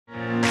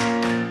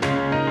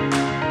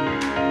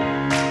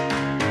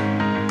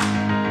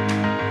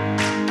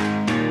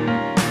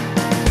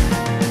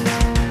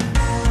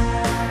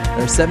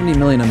70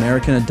 million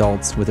American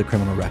adults with a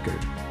criminal record.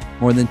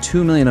 More than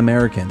 2 million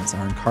Americans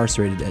are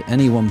incarcerated at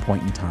any one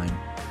point in time,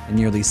 and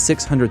nearly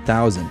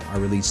 600,000 are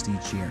released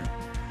each year.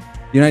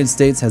 The United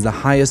States has the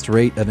highest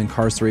rate of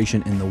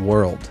incarceration in the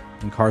world,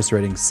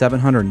 incarcerating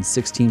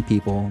 716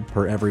 people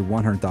per every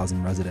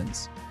 100,000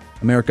 residents.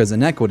 America's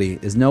inequity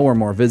is nowhere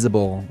more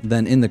visible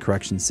than in the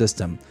corrections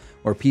system,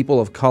 where people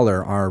of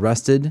color are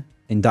arrested,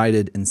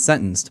 indicted, and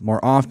sentenced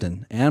more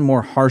often and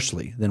more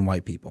harshly than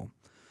white people.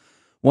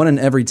 1 in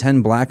every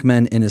 10 black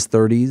men in his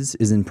 30s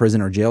is in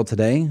prison or jail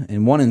today,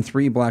 and 1 in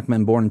 3 black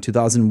men born in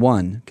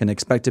 2001 can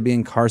expect to be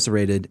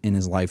incarcerated in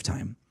his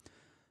lifetime.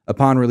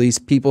 Upon release,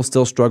 people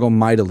still struggle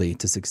mightily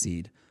to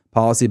succeed.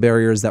 Policy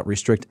barriers that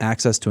restrict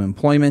access to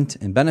employment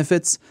and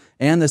benefits,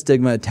 and the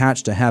stigma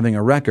attached to having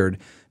a record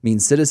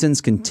mean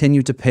citizens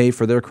continue to pay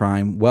for their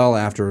crime well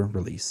after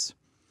release.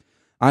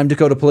 I'm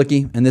Dakota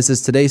Palicki, and this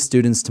is Today's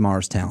Students,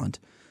 Tomorrow's Talent.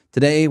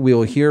 Today, we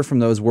will hear from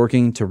those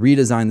working to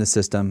redesign the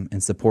system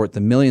and support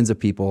the millions of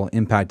people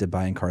impacted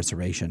by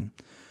incarceration.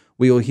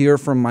 We will hear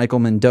from Michael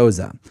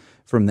Mendoza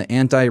from the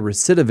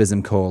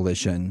Anti-Recidivism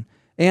Coalition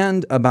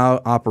and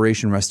about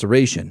Operation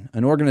Restoration,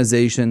 an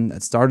organization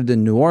that started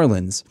in New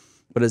Orleans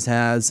but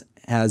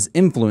has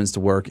influenced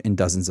work in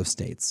dozens of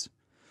states.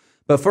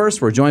 But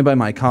first, we're joined by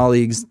my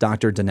colleagues,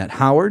 Dr. Danette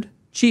Howard,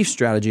 Chief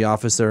Strategy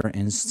Officer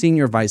and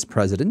Senior Vice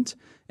President,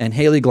 and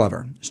Haley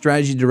Glover,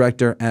 Strategy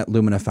Director at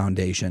Lumina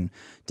Foundation,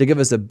 to give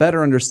us a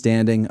better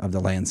understanding of the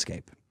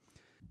landscape.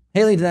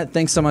 Haley, Danette,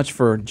 thanks so much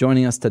for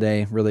joining us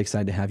today. Really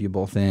excited to have you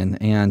both in.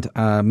 And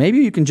maybe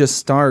you can just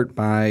start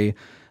by,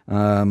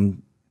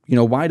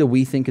 why do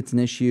we think it's an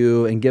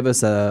issue, and give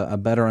us a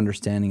better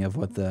understanding of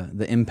what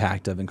the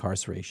impact of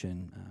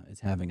incarceration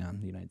is having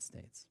on the United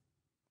States.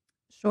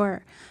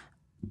 Sure.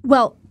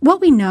 Well,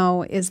 what we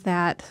know is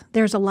that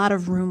there's a lot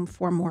of room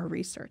for more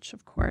research,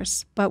 of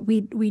course, but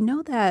we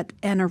know that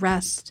an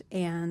arrest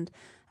and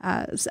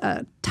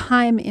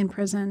time in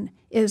prison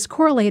is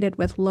correlated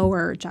with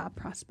lower job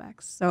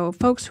prospects. So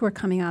folks who are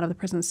coming out of the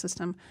prison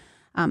system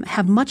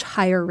have much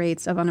higher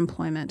rates of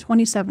unemployment.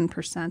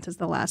 27% is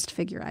the last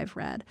figure I've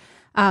read.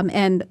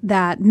 And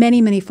that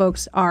many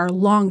folks are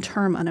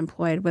long-term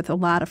unemployed, with a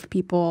lot of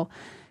people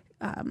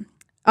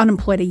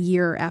unemployed a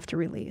year after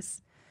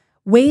release.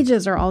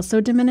 Wages are also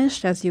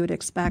diminished, as you would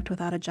expect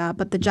without a job,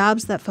 but the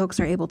jobs that folks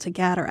are able to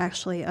get are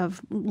actually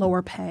of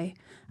lower pay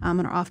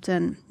and are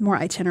often more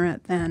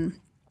itinerant than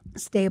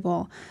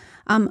stable.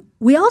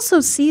 We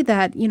also see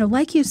that,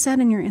 like you said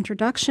in your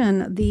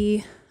introduction,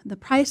 the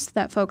price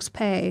that folks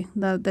pay,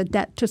 the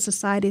debt to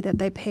society that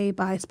they pay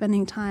by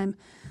spending time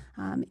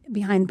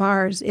behind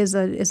bars is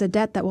a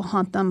debt that will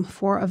haunt them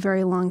for a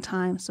very long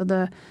time. So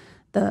the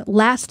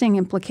lasting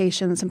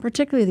implications, and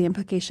particularly the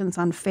implications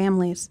on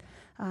families,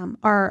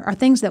 are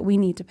things that we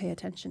need to pay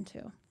attention to.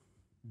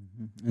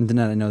 Mm-hmm. And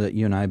Danette, I know that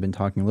you and I have been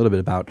talking a little bit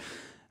about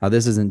how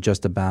this isn't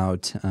just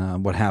about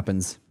what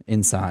happens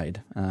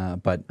inside,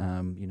 but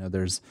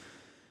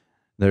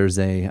there's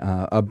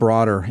a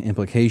broader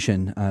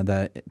implication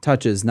that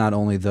touches not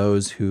only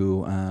those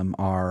who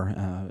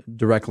are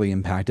directly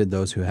impacted,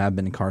 those who have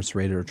been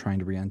incarcerated or trying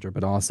to reenter,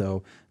 but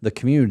also the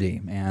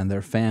community and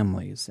their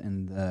families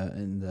and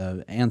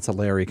the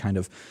ancillary kind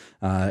of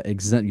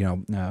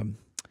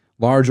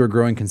larger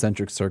growing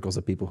concentric circles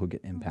of people who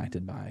get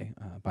impacted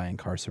by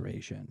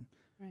incarceration.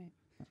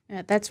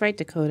 Right. That's right,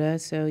 Dakota.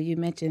 So you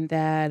mentioned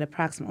that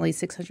approximately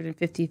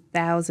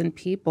 650,000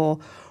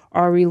 people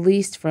are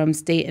released from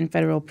state and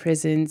federal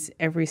prisons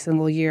every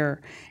single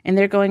year. And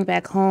they're going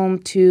back home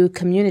to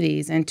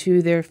communities and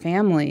to their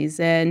families.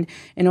 And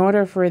in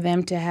order for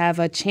them to have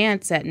a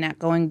chance at not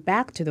going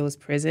back to those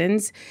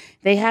prisons,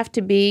 they have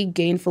to be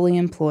gainfully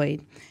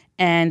employed.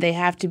 And they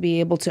have to be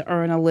able to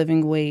earn a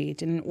living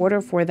wage. And in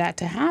order for that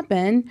to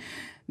happen,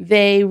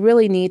 they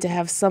really need to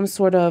have some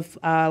sort of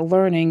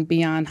learning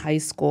beyond high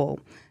school.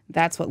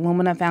 That's what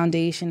Lumina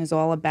Foundation is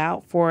all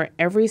about for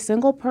every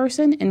single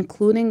person,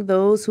 including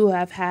those who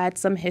have had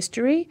some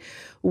history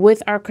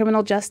with our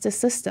criminal justice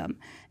system.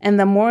 And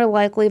the more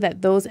likely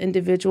that those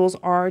individuals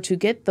are to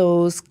get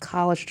those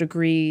college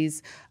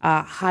degrees,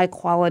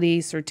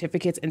 high-quality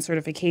certificates and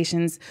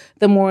certifications,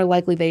 the more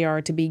likely they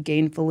are to be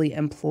gainfully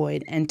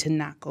employed and to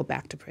not go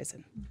back to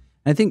prison.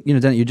 I think,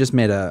 Danette, you just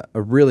made a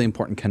really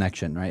important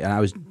connection, right? And I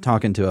was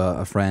talking to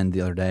a friend the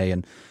other day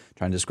and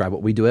trying to describe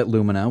what we do at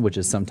Lumina, which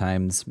is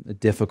sometimes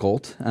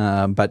difficult.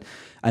 But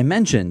I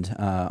mentioned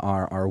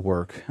our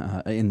work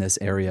in this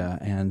area,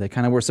 and they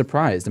kind of were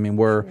surprised. I mean,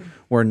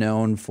 we're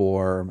known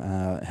for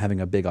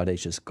having a big,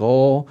 audacious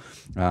goal.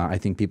 I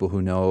think people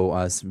who know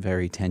us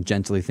very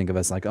tangentially think of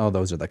us like, oh,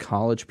 those are the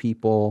college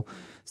people.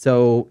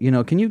 So,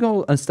 can you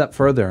go a step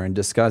further and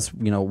discuss,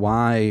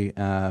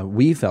 why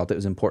we felt it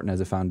was important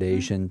as a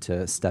foundation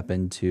to step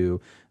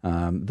into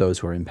those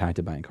who are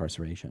impacted by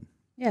incarceration?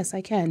 Yes,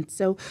 I can.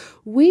 So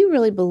we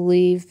really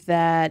believe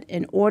that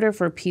in order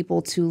for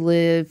people to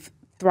live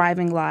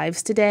thriving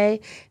lives today,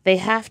 they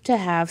have to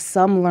have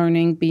some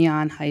learning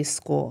beyond high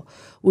school.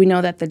 We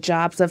know that the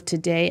jobs of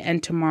today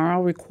and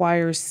tomorrow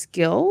require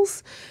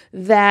skills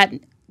that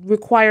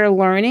require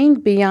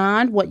learning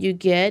beyond what you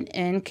get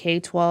in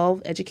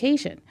K-12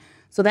 education.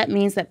 So that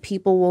means that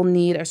people will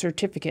need a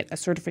certificate, a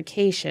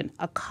certification,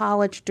 a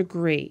college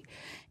degree.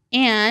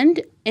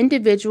 And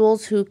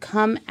individuals who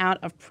come out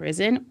of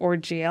prison or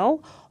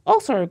jail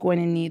also are going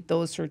to need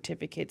those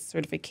certificates,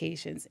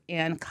 certifications,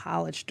 and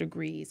college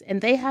degrees.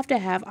 And they have to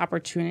have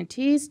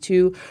opportunities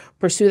to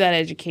pursue that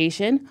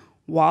education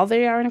while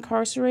they are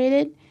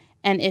incarcerated.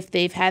 And if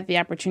they've had the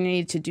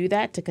opportunity to do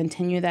that, to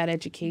continue that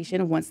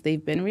education once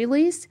they've been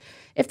released.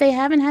 If they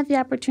haven't had the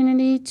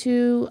opportunity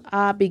to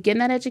begin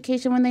that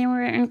education when they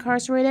were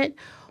incarcerated,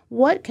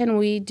 what can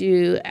we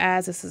do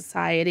as a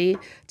society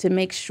to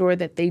make sure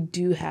that they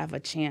do have a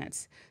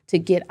chance to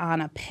get on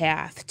a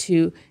path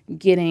to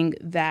getting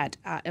that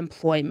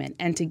employment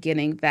and to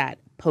getting that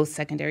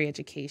post-secondary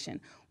education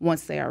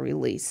once they are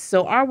released?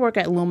 So our work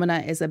at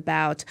Lumina is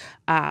about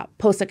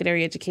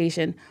post-secondary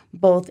education,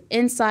 both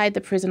inside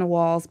the prison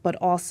walls, but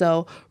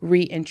also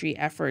re-entry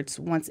efforts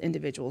once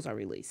individuals are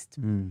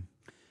released. Mm.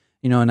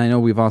 You know, and I know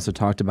we've also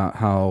talked about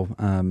how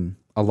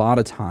a lot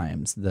of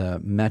times the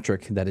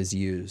metric that is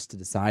used to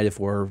decide if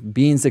we're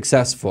being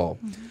successful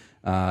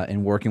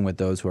in working with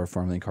those who are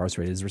formerly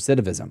incarcerated is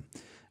recidivism.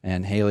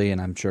 And Haley,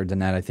 and I'm sure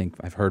Danette, I think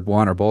I've heard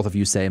one or both of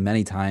you say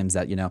many times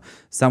that, you know,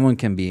 someone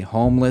can be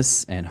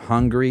homeless and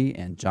hungry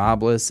and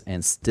jobless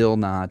and still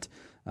not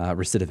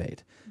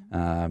recidivate.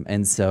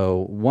 And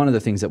so one of the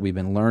things that we've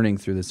been learning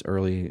through this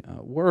early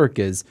work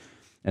is,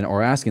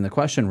 or asking the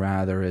question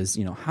rather, is,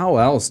 you know, how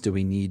else do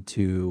we need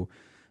to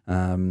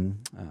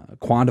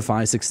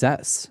quantify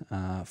success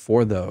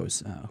for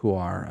those who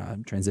are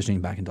transitioning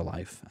back into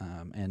life?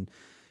 And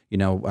you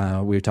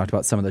know, we talked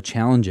about some of the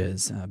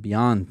challenges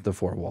beyond the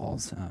four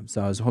walls.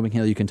 So I was hoping,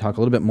 Haley, you can talk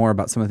a little bit more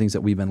about some of the things that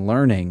we've been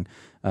learning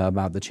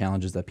about the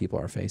challenges that people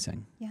are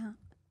facing. Yeah.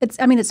 It's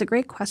a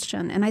great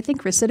question. And I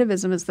think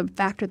recidivism is the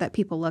factor that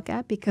people look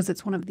at because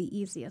it's one of the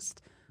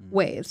easiest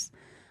ways.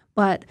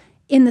 But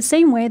in the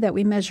same way that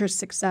we measure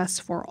success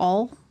for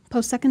all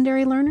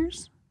post-secondary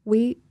learners,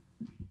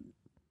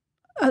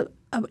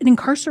 an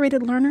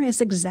incarcerated learner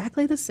is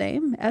exactly the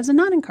same as a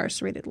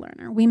non-incarcerated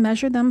learner. We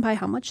measure them by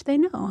how much they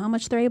know, how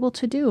much they're able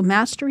to do,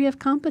 mastery of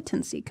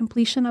competency,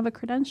 completion of a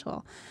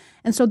credential.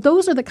 And so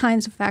those are the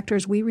kinds of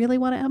factors we really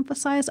want to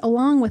emphasize,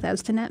 along with,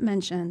 as Danette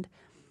mentioned,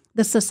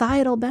 the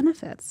societal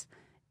benefits.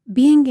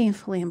 Being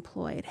gainfully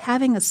employed,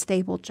 having a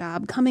stable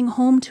job, coming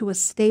home to a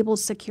stable,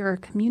 secure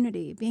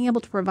community, being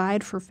able to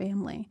provide for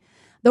family.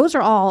 Those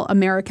are all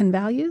American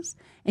values,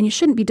 and you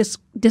shouldn't be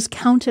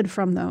discounted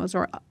from those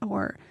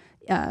or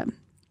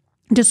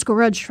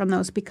discouraged from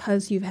those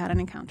because you've had an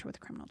encounter with the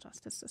criminal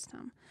justice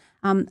system.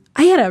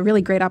 I had a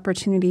really great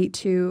opportunity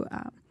to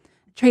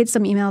trade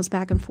some emails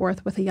back and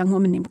forth with a young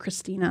woman named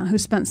Christina who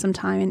spent some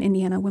time in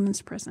Indiana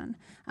Women's Prison.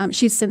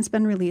 She's since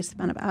been released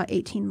about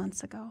 18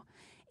 months ago.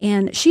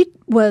 And she's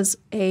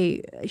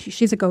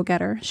a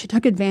go-getter. She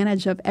took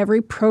advantage of every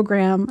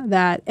program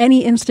that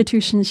any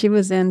institution she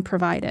was in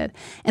provided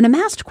and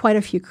amassed quite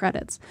a few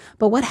credits.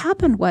 But what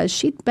happened was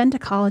she'd been to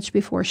college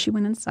before she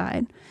went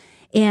inside.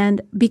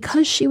 And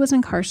because she was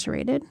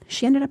incarcerated,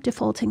 she ended up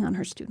defaulting on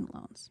her student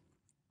loans.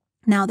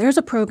 Now, there's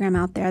a program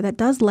out there that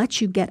does let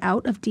you get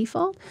out of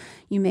default.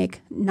 You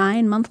make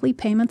 9 monthly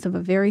payments of a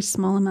very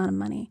small amount of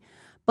money.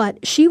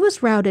 But she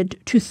was routed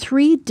to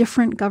 3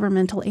 different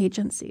governmental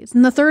agencies.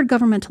 And the third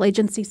governmental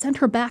agency sent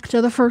her back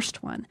to the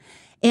first one.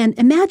 And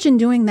imagine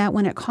doing that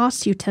when it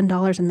costs you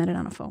 $10 a minute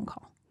on a phone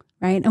call,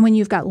 right? And when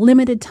you've got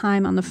limited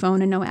time on the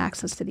phone and no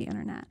access to the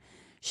internet.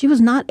 She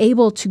was not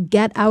able to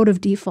get out of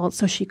default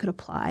so she could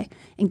apply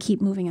and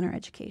keep moving in her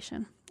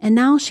education. And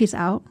now she's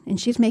out and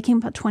she's making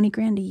about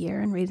 $20,000 a year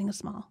and raising a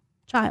small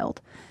child.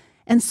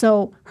 And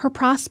so her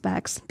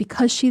prospects,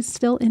 because she's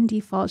still in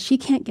default, she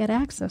can't get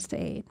access to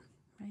aid.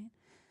 Right?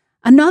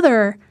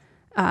 Another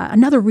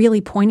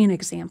really poignant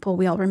example,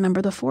 we all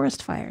remember the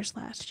forest fires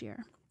last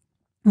year.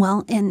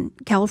 Well, in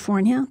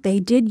California, they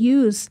did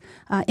use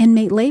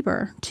inmate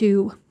labor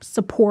to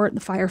support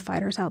the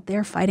firefighters out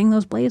there fighting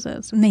those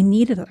blazes, and they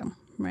needed them.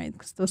 Right,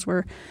 because those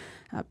were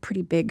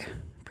pretty big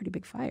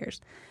fires.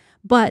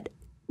 But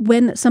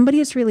when somebody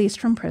is released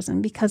from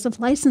prison because of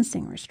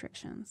licensing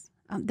restrictions,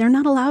 they're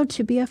not allowed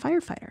to be a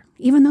firefighter,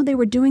 even though they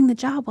were doing the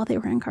job while they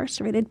were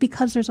incarcerated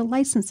because there's a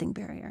licensing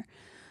barrier.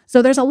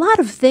 So there's a lot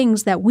of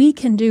things that we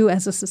can do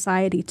as a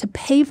society to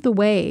pave the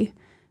way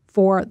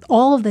for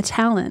all of the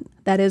talent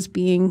that is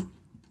being,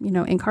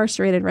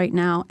 incarcerated right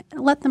now.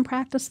 Let them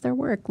practice their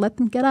work. Let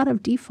them get out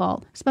of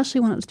default,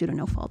 especially when it was due to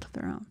no fault of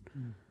their own.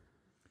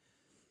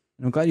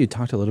 I'm glad you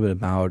talked a little bit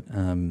about,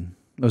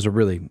 those are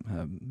really,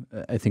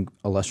 I think,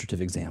 illustrative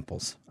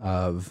examples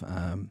of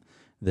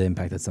the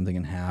impact that something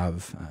can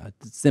have,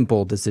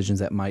 simple decisions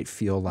that might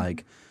feel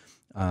like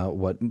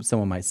what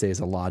someone might say is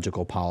a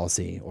logical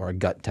policy or a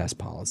gut test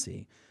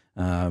policy.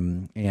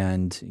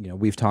 And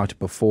we've talked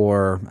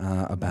before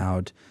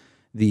about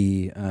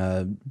the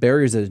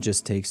barriers that it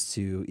just takes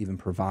to even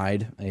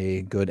provide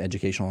a good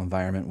educational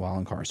environment while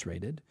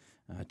incarcerated.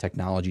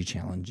 Technology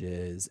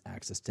challenges,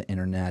 access to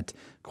internet,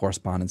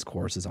 correspondence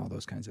courses, all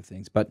those kinds of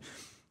things. But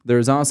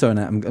There's also, and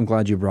I'm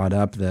glad you brought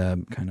up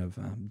the kind of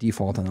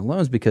default on the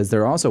loans, because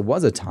there also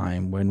was a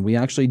time when we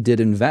actually did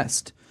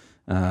invest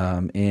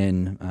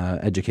in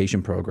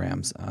education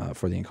programs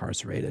for the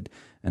incarcerated.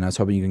 And I was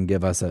hoping you can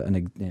give us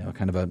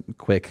kind of a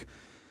quick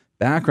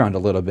background a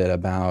little bit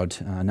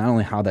about not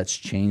only how that's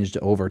changed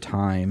over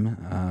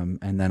time,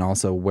 and then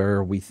also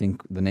where we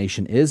think the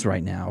nation is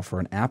right now for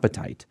an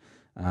appetite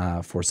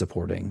for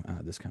supporting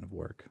this kind of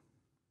work.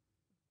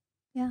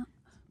 Yeah,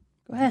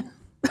 go ahead.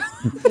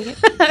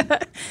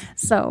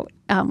 So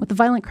with the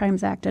Violent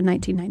Crimes Act in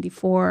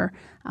 1994,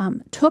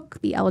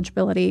 took the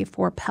eligibility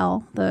for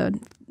Pell, the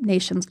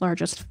nation's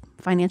largest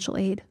financial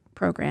aid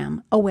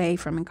program, away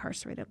from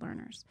incarcerated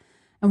learners.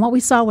 And what we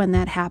saw when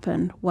that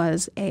happened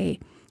was a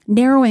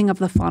narrowing of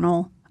the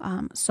funnel,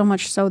 so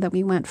much so that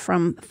we went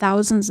from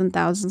thousands and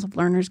thousands of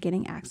learners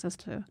getting access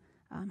to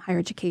higher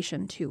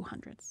education to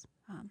hundreds.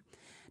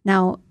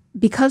 Now,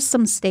 because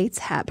some states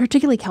have,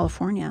 particularly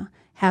California,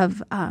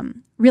 have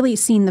really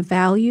seen the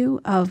value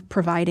of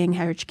providing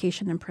higher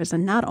education in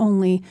prison, not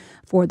only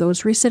for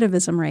those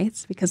recidivism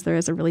rates, because there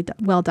is a really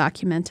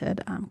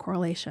well-documented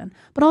correlation,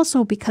 but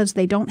also because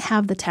they don't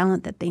have the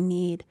talent that they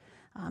need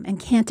and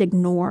can't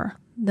ignore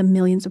the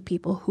millions of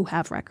people who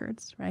have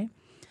records, right?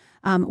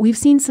 We've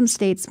seen some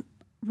states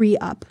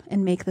re-up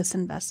and make this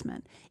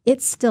investment.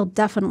 It's still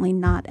definitely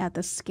not at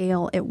the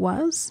scale it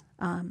was,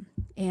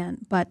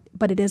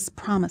 but it is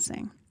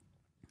promising.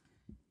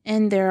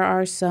 And there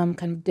are some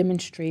kind of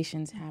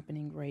demonstrations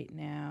happening right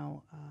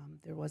now.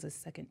 There was a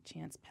Second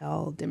Chance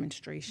Pell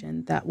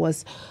demonstration that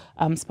was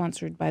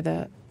sponsored by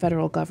the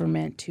federal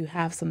government to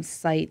have some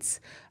sites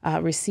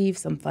receive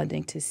some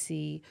funding to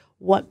see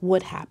what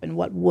would happen,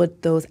 what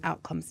would those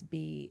outcomes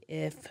be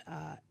if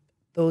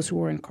those who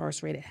were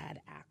incarcerated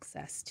had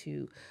access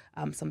to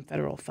some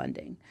federal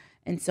funding.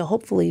 And so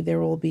hopefully there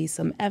will be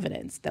some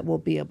evidence that we'll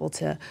be able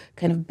to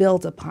kind of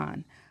build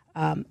upon.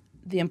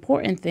 The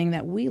important thing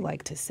that we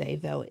like to say,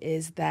 though,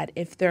 is that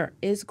if there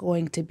is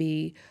going to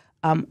be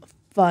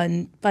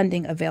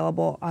funding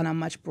available on a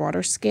much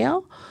broader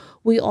scale,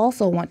 we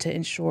also want to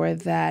ensure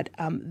that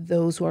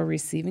those who are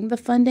receiving the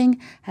funding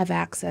have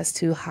access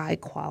to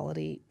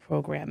high-quality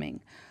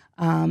programming.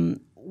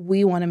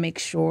 We want to make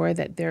sure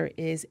that there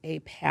is a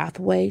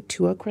pathway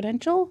to a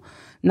credential,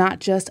 not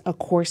just a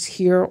course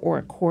here or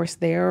a course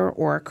there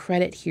or a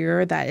credit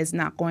here that is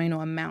not going to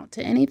amount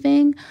to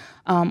anything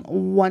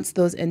once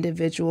those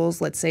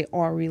individuals, let's say,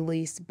 are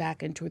released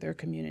back into their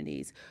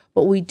communities.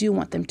 But we do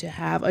want them to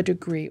have a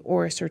degree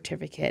or a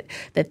certificate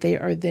that they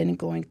are then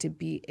going to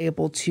be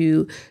able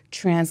to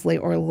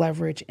translate or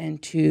leverage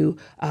into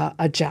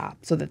a job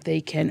so that they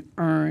can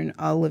earn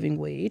a living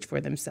wage for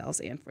themselves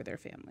and for their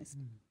families.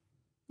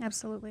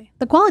 Absolutely.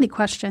 The quality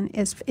question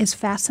is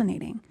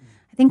fascinating.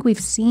 I think we've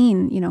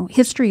seen,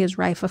 history is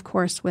rife, of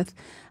course, with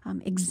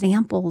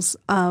examples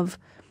of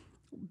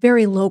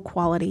very low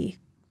quality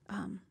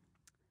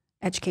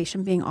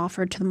education being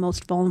offered to the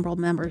most vulnerable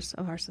members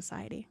of our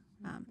society.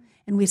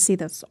 And we see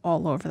this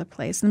all over the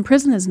place. And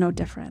prison is no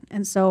different.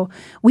 And so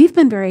we've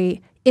been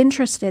very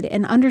interested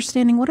in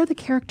understanding what are the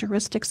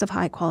characteristics of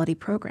high quality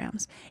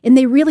programs. And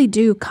they really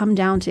do come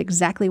down to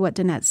exactly what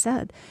Danette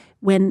said.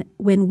 When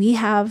we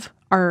have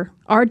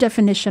our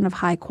definition of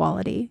high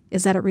quality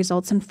is that it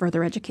results in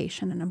further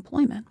education and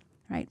employment,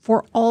 right?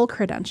 For all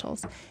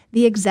credentials.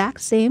 The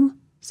exact same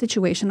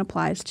situation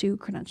applies to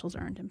credentials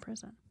earned in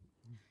prison.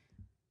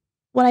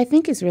 What I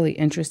think is really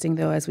interesting,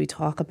 though, as we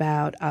talk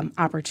about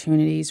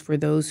opportunities for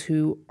those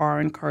who are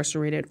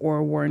incarcerated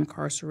or were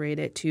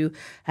incarcerated to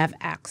have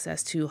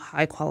access to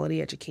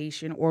high-quality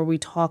education, or we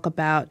talk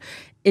about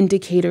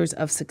indicators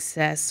of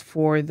success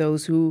for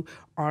those who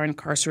are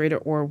incarcerated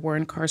or were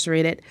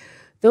incarcerated,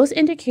 those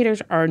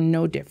indicators are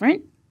no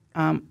different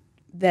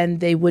than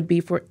they would be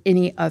for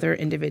any other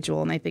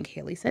individual. And I think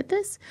Haley said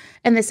this.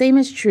 And the same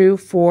is true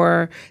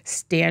for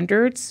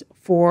standards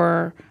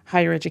for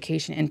higher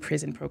education and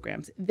prison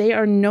programs. They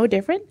are no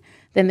different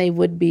than they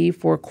would be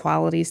for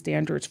quality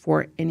standards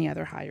for any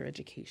other higher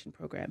education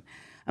program.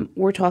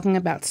 We're talking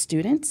about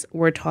students.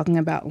 We're talking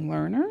about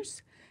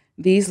learners.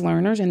 These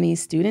learners and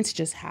these students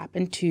just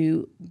happen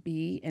to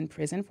be in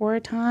prison for a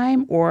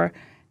time or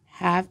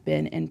have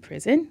been in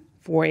prison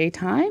for a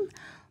time.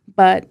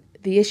 But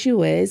the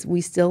issue is we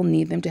still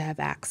need them to have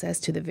access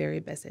to the very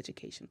best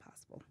education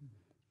possible.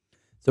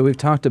 So we've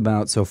talked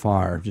about so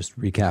far, just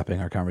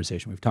recapping our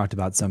conversation, we've talked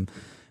about some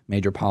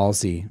major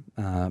policy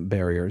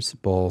barriers,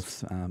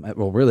 both,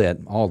 really at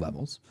all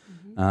levels,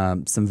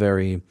 some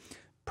very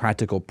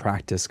practical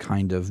practice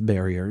kind of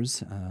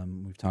barriers.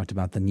 We've talked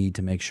about the need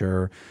to make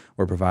sure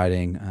we're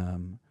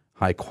providing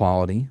high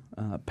quality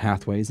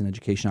pathways and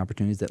education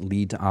opportunities that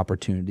lead to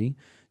opportunity,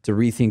 to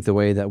rethink the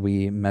way that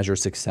we measure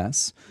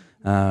success.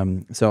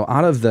 So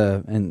out of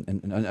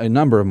and a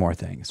number of more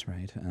things,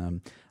 right?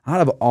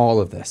 Out of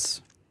all of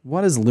this,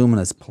 what is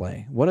Lumina's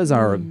play? What is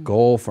our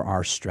goal for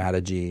our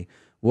strategy?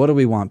 What do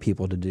we want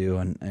people to do?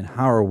 And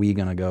how are we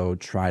going to go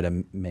try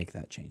to make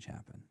that change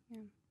happen? Yeah.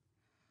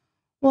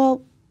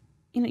 Well,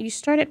 you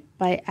started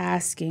by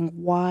asking,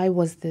 why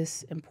was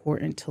this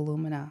important to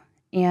Lumina?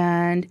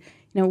 And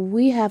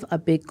We have a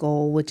big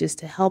goal, which is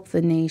to help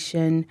the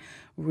nation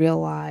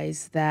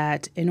realize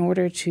that in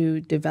order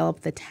to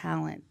develop the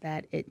talent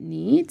that it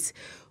needs,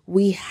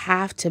 we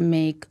have to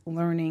make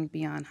learning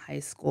beyond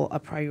high school a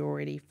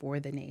priority for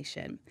the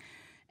nation.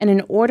 And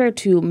in order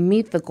to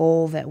meet the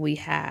goal that we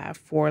have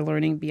for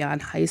learning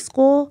beyond high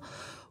school,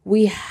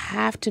 we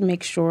have to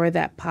make sure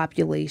that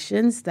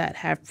populations that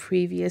have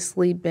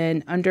previously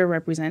been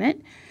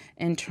underrepresented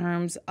in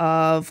terms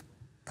of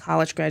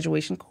college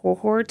graduation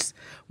cohorts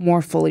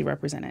more fully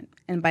represented.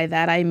 And by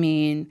that I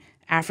mean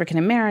African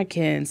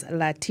Americans,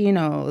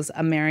 Latinos,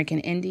 American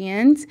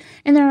Indians,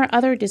 and there are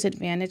other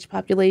disadvantaged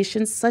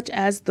populations such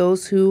as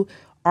those who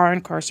are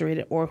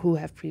incarcerated or who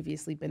have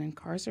previously been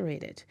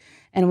incarcerated.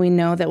 And we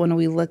know that when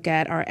we look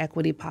at our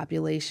equity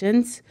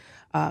populations,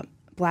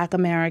 Black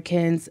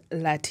Americans,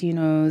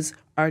 Latinos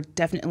are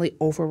definitely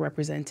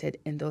overrepresented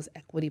in those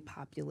equity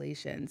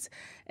populations.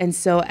 And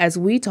so as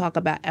we talk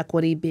about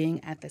equity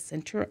being at the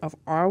center of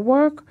our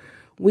work,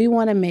 we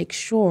want to make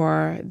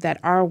sure that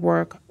our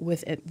work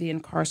with the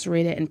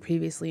incarcerated and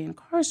previously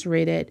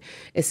incarcerated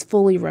is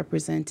fully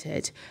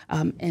represented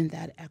in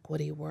that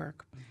equity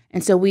work.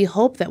 And so we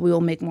hope that we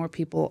will make more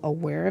people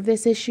aware of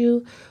this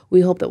issue.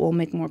 We hope that we'll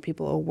make more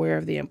people aware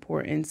of the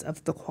importance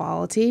of the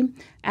quality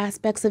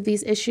aspects of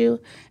these issues.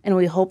 And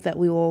we hope that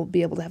we will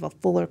be able to have a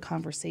fuller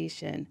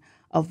conversation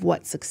of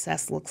what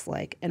success looks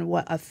like and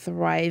what a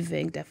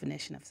thriving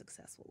definition of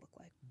success will look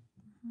like.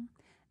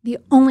 The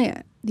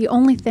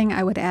only thing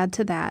I would add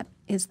to that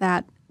is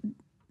that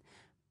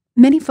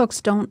many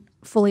folks don't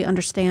fully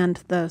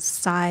understand the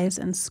size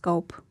and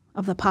scope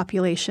of the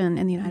population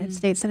in the United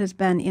States that has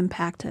been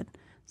impacted.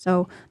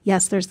 So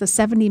yes, there's the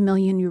 70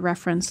 million you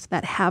referenced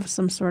that have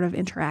some sort of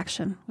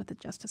interaction with the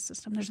justice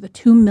system. There's the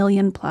 2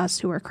 million plus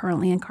who are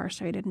currently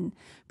incarcerated in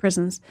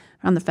prisons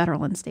on the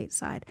federal and state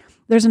side.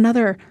 There's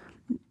another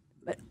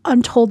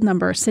untold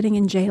number sitting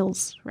in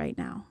jails right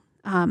now.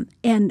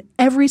 And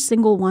every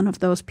single one of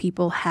those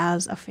people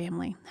has a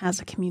family, has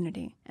a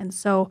community. And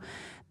so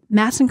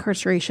mass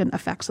incarceration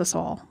affects us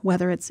all,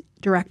 whether it's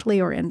directly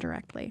or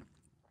indirectly.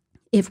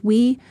 If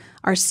we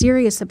are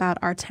serious about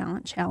our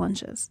talent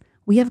challenges,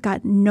 we have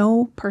got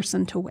no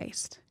person to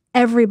waste.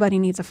 Everybody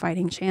needs a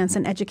fighting chance,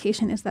 and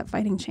education is that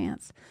fighting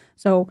chance.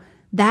 So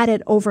that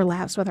it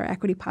overlaps with our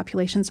equity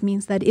populations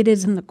means that it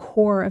is in the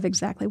core of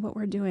exactly what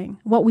we're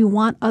doing. What we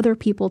want other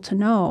people to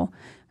know,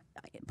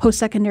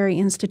 post-secondary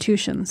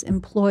institutions,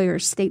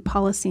 employers, state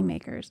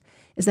policymakers,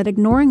 is that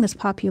ignoring this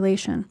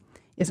population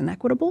is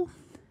inequitable,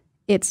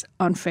 it's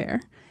unfair,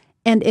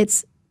 and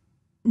it's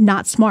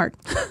not smart.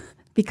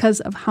 Because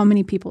of how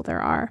many people there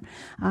are.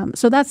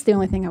 So that's the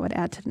only thing I would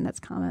add to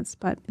Danette's comments.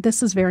 But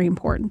this is very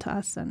important to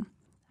us, and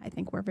I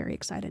think we're very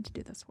excited to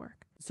do this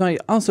work. So I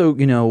also,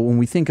 when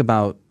we think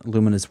about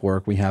Lumina's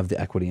work, we have the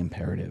equity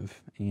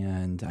imperative.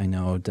 And I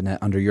know, Danette,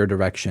 under your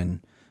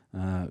direction,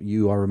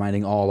 you are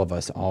reminding all of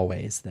us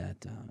always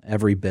that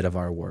every bit of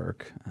our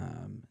work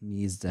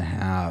needs to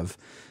have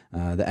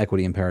the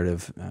equity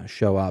imperative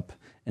show up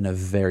in a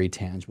very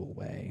tangible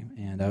way.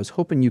 And I was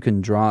hoping you can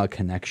draw a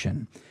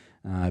connection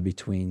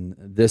between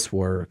this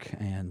work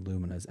and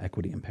Lumina's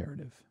equity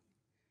imperative.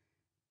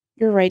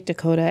 You're right,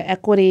 Dakota.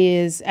 Equity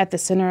is at the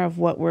center of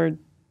what we're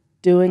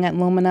doing at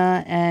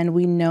Lumina, and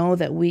we know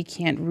that we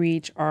can't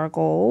reach our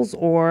goals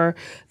or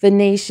the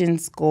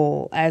nation's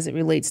goal as it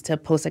relates to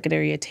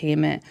post-secondary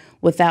attainment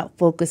without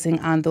focusing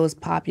on those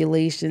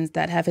populations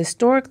that have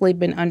historically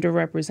been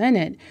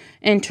underrepresented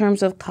in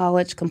terms of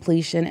college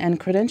completion and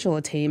credential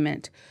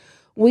attainment.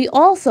 We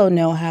also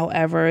know,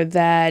 however,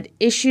 that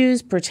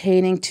issues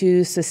pertaining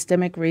to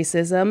systemic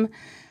racism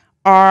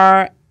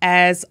are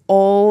as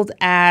old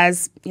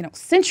as,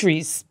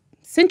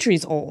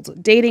 centuries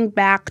old, dating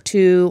back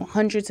to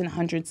hundreds and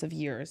hundreds of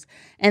years.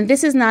 And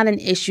this is not an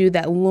issue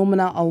that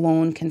Lumina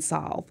alone can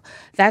solve.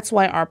 That's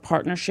why our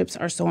partnerships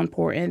are so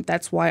important.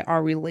 That's why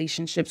our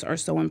relationships are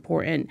so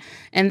important.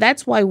 And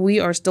that's why we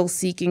are still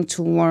seeking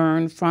to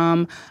learn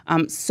from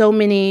so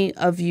many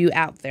of you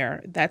out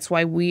there. That's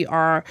why we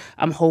are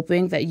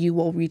hoping that you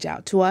will reach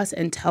out to us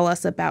and tell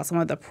us about some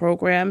of the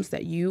programs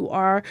that you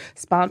are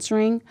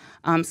sponsoring,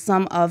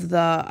 some of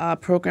the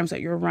programs that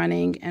you're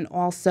running, and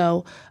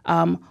also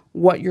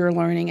what you're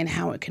learning and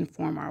how it can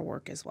form our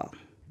work as well.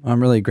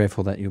 I'm really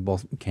grateful that you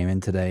both came in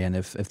today. And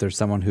if there's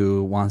someone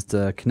who wants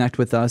to connect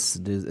with us,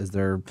 is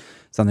there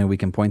something we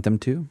can point them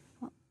to?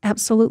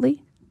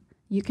 Absolutely.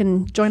 You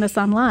can join us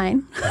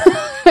online.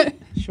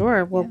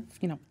 Sure. Well,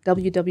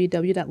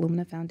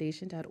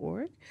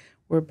 www.luminafoundation.org.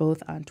 We're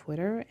both on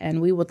Twitter,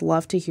 and we would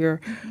love to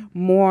hear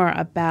more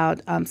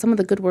about some of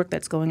the good work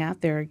that's going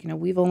out there.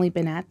 We've only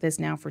been at this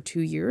now for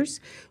 2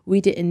 years.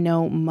 We didn't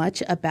know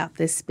much about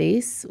this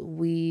space.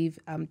 We've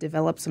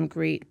developed some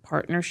great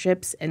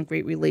partnerships and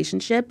great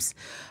relationships,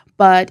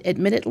 but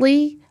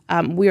admittedly,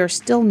 we are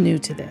still new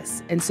to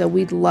this. And so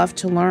we'd love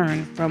to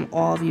learn from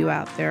all of you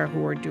out there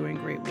who are doing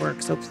great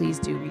work. So please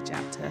do reach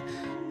out to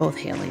both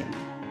Haley and me.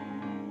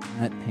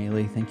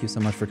 Haley, thank you so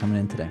much for coming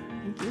in today.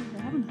 Thank you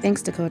for having us.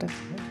 Thanks, Dakota.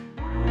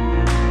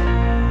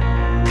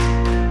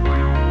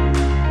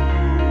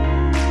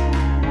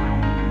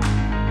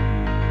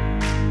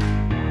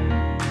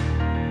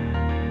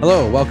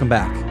 Hello, welcome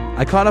back.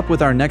 I caught up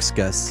with our next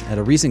guest at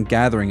a recent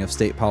gathering of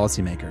state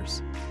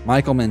policymakers.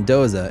 Michael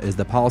Mendoza is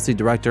the policy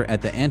director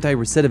at the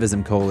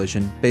Anti-Recidivism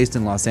Coalition based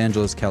in Los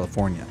Angeles,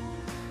 California.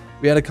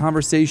 We had a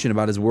conversation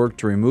about his work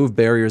to remove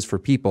barriers for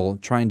people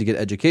trying to get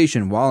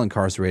education while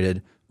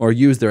incarcerated or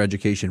use their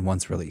education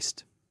once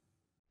released.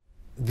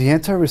 The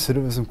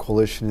Anti-Recidivism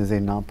Coalition is a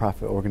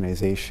nonprofit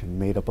organization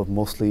made up of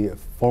mostly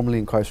formerly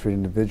incarcerated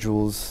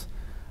individuals,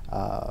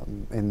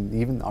 and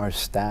even our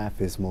staff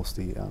is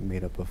mostly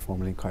made up of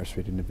formerly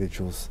incarcerated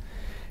individuals.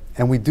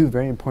 And we do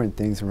very important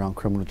things around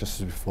criminal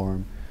justice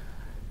reform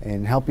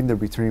and helping the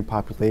returning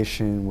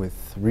population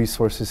with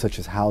resources such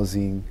as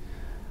housing,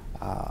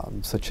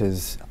 such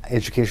as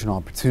educational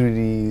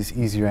opportunities,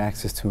 easier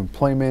access to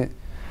employment.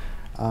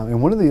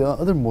 And one of the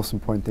other most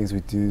important things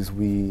we do is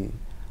we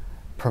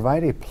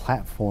provide a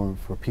platform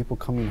for people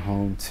coming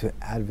home to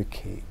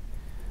advocate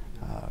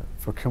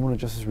for criminal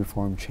justice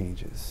reform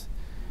changes.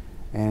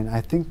 And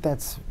I think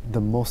that's the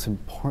most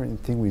important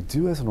thing we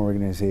do as an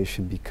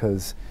organization,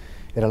 because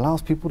it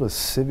allows people to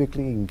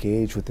civically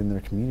engage within their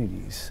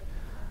communities.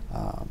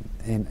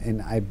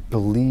 And I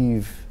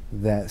believe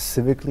that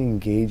civically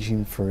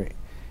engaging for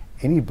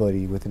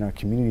anybody within our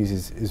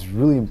communities is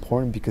really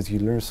important, because you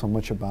learn so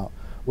much about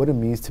what it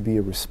means to be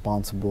a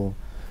responsible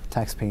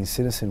tax-paying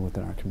citizen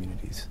within our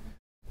communities.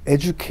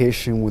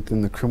 Education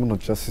within the criminal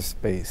justice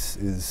space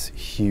is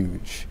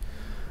huge.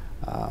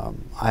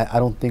 I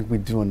don't think we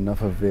do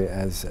enough of it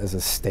as a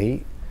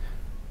state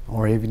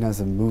or even as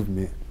a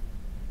movement.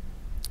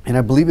 And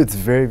I believe it's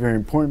very, very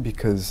important,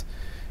 because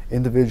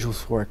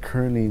individuals who are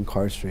currently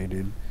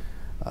incarcerated,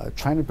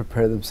 trying to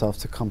prepare themselves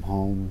to come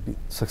home,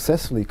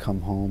 successfully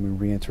come home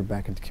and re-enter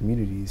back into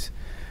communities,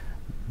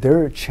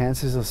 their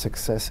chances of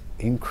success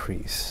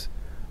increase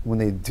when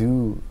they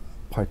do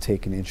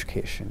partake in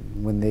education,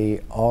 when they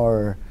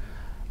are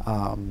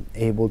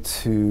able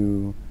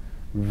to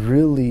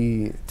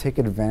really take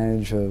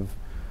advantage of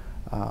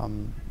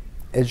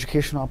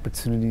educational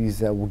opportunities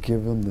that will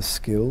give them the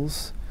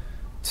skills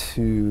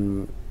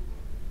to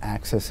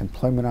access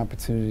employment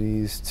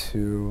opportunities,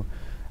 to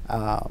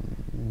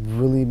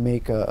really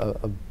make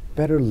a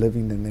better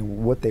living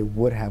than what they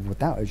would have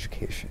without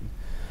education.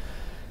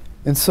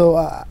 And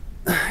so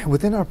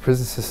within our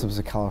prison systems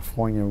in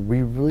California,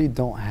 we really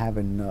don't have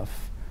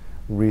enough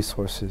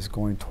resources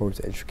going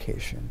towards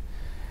education.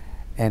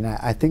 And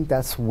I think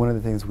that's one of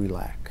the things we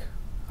lack.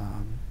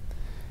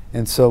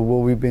 And so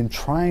what we've been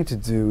trying to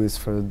do is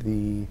for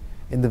the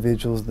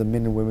individuals, the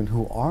men and women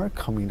who are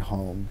coming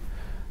home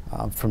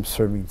from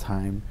serving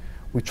time,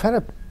 we try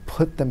to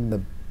put them in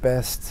the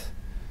best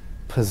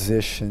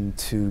position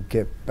to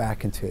get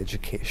back into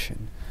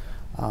education.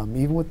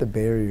 Even with the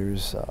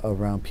barriers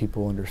around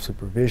people under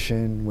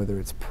supervision, whether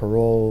it's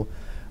parole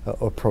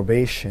or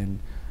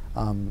probation,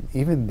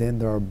 even then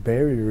there are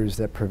barriers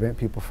that prevent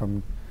people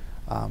from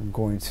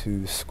going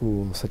to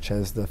school, such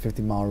as the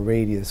 50-mile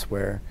radius,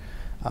 where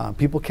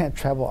people can't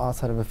travel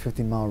outside of a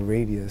 50-mile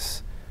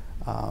radius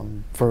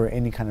for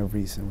any kind of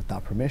reason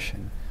without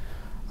permission.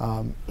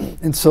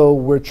 And so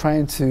we're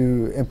trying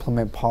to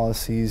implement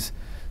policies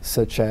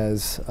such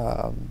as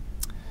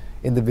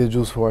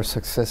individuals who are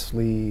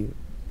successfully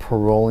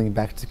paroling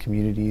back to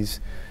communities.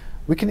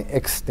 We can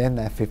extend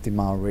that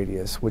 50-mile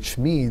radius, which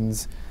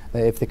means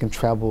that if they can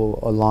travel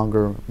a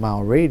longer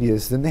mile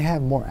radius, then they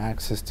have more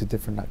access to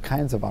different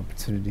kinds of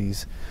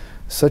opportunities,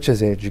 such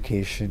as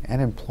education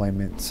and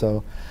employment.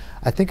 So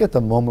I think at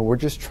the moment we're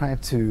just trying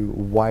to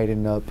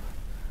widen up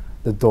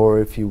the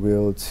door, if you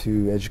will,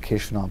 to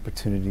educational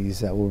opportunities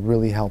that will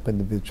really help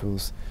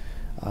individuals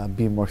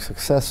be more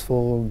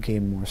successful,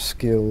 gain more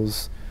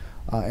skills,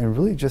 and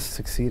really just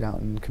succeed out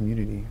in the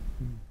community.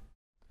 You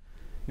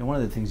know, one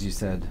of the things you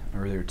said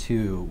earlier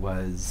too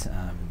was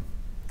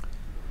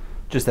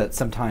just that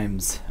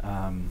sometimes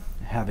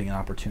having an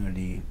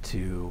opportunity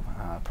to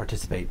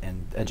participate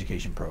in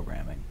education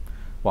programming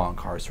while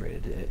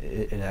incarcerated,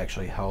 it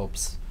actually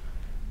helps,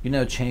 you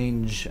know,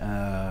 change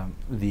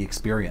the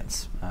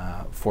experience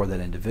for that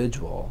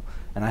individual.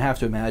 And I have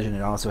to imagine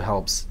it also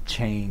helps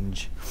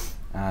change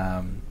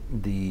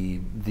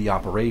the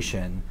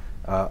operation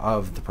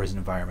of the prison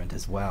environment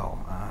as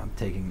well.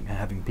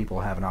 Having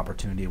people have an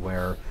opportunity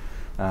where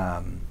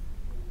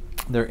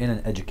they're in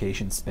an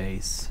education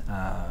space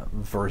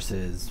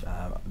versus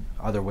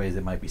other ways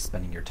they might be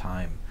spending your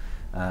time.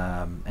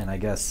 And I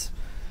guess,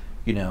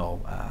 you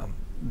know,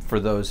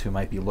 for those who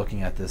might be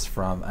looking at this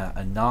from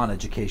a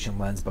non-education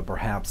lens, but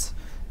perhaps,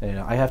 you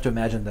know, I have to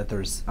imagine that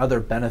there's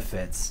other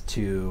benefits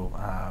to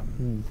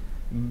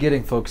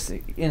getting folks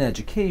in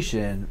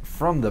education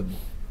from the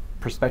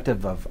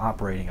perspective of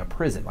operating a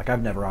prison. Like,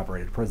 I've never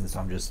operated a prison, so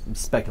I'm just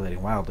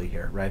speculating wildly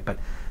here, right? But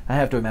I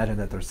have to imagine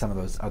that there's some of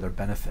those other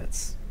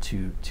benefits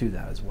to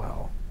that as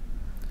well.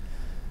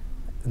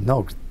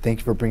 No, thank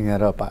you for bringing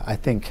that up. I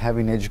think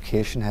having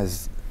education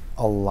has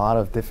a lot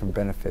of different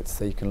benefits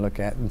that you can look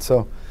at. And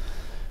so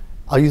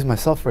I'll use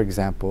myself for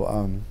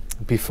example.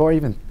 Before I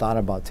even thought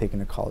about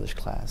taking a college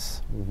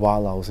class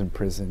while I was in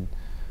prison,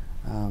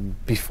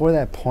 before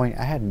that point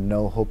I had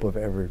no hope of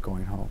ever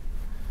going home.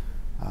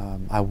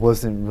 I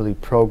wasn't really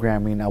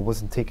programming. I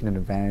wasn't taking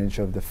advantage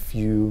of the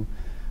few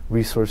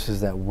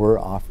resources that were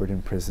offered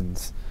in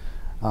prisons.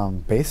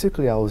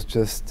 Basically, I was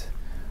just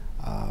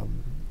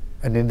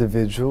an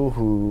individual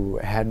who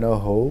had no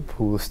hope,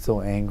 who was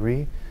still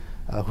angry,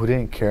 who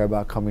didn't care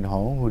about coming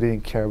home, who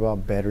didn't care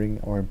about bettering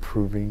or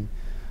improving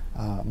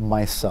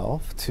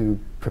myself to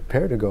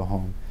prepare to go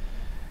home.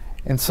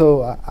 And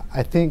so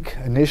I think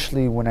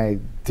initially when I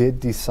did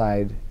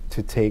decide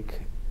to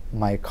take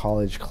my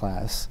college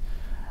class,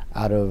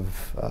 out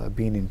of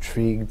being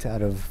intrigued,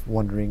 out of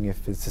wondering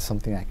if it's just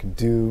something I can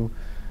do,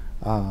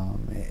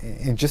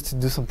 and just to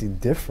do something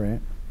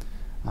different,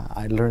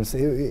 I learned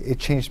it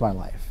changed my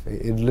life.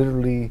 It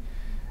literally,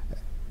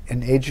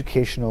 an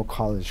educational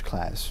college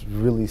class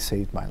really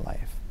saved my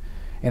life.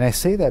 And I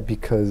say that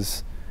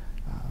because,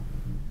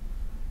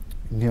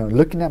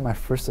 looking at my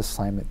first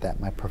assignment that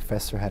my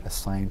professor had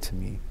assigned to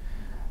me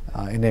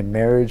in a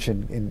marriage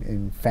and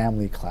in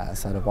family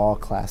class, out of all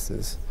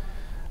classes,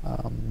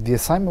 the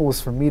assignment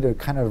was for me to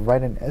kind of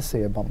write an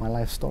essay about my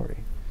life story.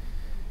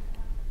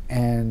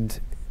 And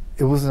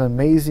it was an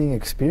amazing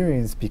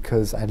experience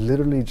because I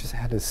literally just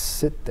had to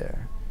sit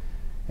there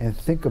and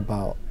think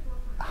about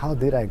how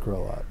did I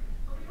grow up?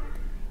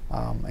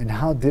 And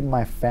how did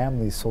my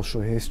family's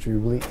social history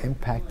really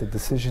impact the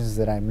decisions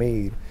that I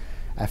made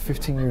at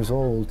 15 years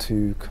old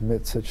to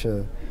commit such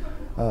a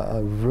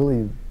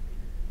really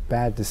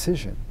bad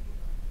decision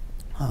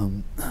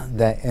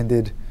that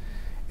ended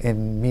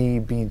in me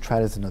being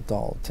tried as an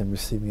adult and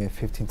receiving a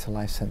 15 to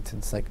life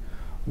sentence. Like,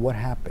 what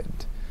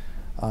happened?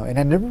 And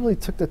I never really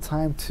took the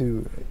time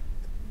to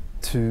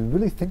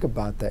really think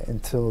about that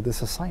until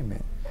this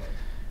assignment.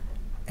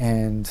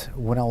 And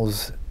when I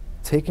was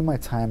taking my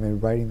time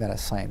and writing that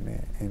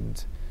assignment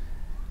and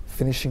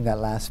finishing that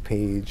last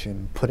page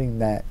and putting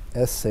that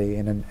essay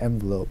in an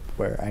envelope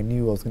where I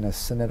knew I was going to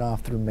send it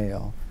off through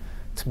mail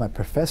to my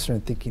professor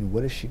and thinking,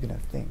 what is she going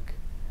to think?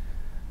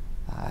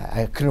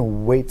 I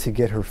couldn't wait to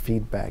get her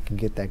feedback and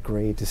get that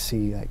grade to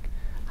see like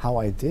how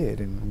I did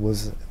and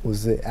was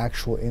the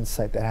actual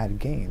insight that I had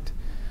gained.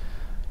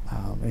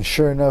 And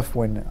sure enough,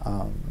 when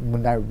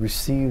I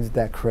received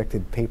that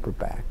corrected paper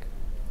back,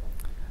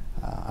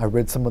 I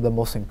read some of the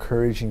most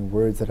encouraging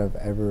words that I've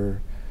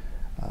ever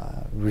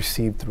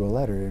received through a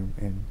letter,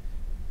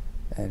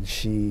 and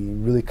she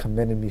really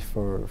commended me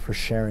for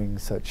sharing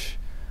such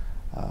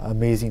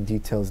amazing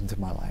details into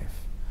my life.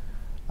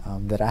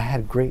 That I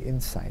had great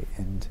insight,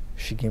 and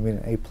she gave me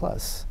an A+.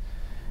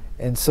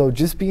 And so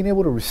just being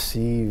able to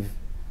receive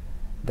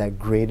that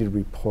graded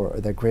report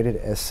or that graded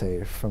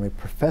essay from a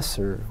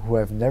professor who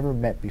I've never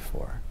met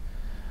before,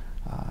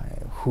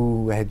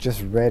 who had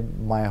just read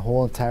my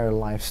whole entire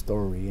life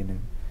story in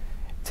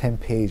a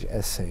 10-page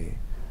essay,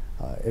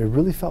 it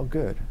really felt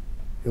good.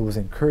 It was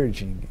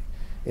encouraging.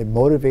 It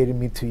motivated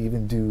me to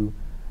even do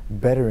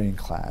better in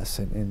class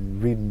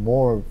and read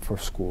more for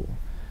school.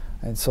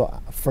 And so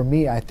for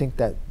me, I think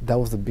that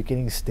was the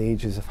beginning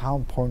stages of how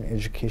important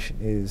education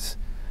is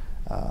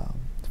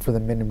for the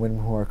men and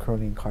women who are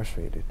currently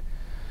incarcerated.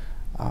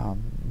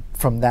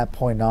 From that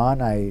point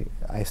on, I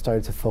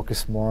started to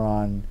focus more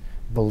on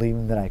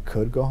believing that I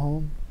could go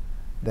home,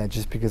 that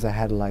just because I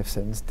had a life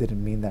sentence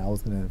didn't mean that I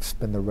was going to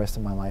spend the rest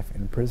of my life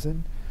in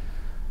prison.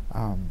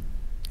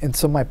 And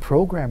so my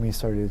programming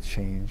started to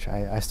change.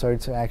 I started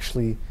to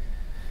actually,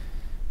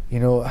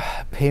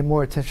 pay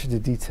more attention to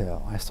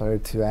detail. I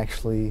started to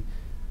actually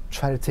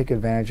try to take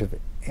advantage of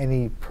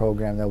any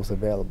program that was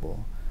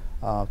available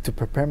to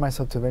prepare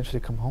myself to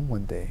eventually come home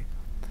one day.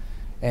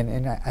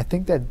 And I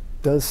think that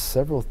does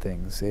several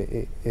things.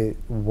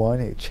 One,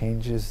 it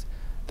changes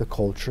the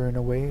culture in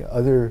a way.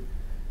 Other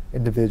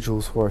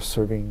individuals who are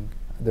serving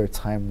their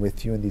time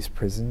with you in these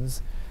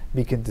prisons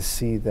begin to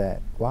see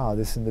that, wow,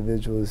 this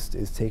individual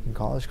is taking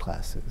college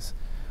classes.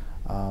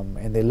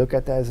 And they look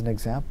at that as an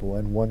example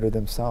and wonder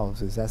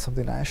themselves, is that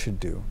something I should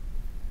do?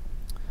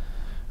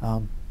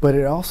 But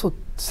it also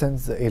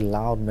sends a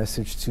loud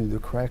message to the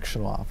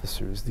correctional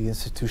officers, the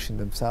institution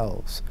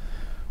themselves,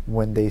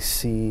 when they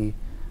see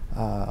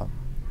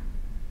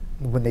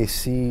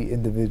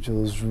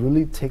individuals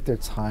really take their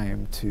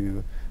time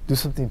to do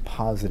something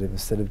positive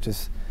instead of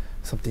just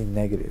something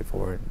negative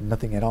or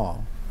nothing at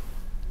all.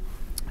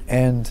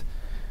 And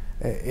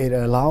it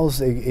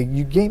allows,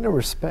 you gain a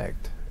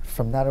respect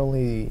from not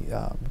only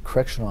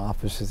correctional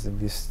officers in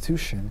the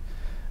institution,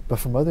 but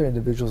from other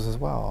individuals as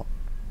well,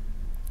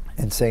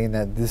 and saying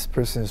that this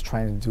person is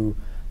trying to do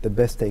the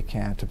best they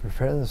can to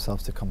prepare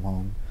themselves to come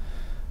home.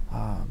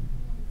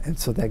 And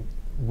so that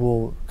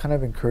will kind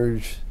of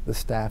encourage the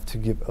staff to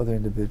give other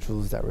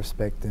individuals that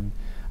respect and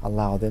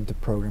allow them to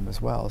program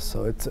as well.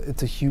 So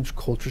it's a huge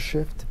culture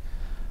shift,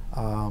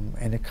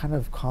 and it kind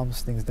of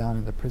calms things down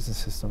in the prison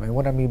system. And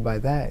what I mean by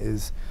that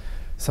is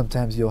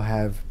sometimes you'll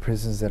have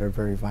prisons that are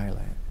very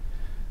violent,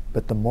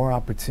 but the more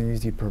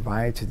opportunities you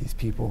provide to these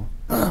people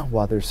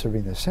while they're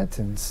serving their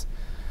sentence,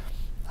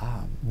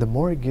 the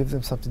more it gives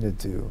them something to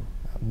do,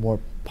 more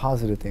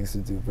positive things to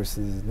do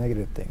versus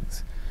negative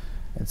things.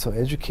 And so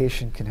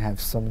education can have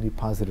so many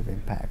positive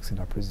impacts in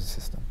our prison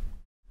system.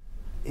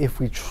 if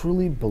we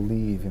truly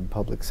believe in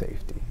public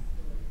safety,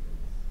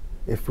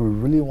 if we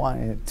really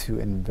wanted to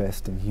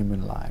invest in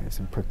human lives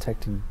and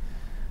protecting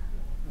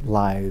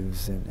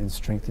lives and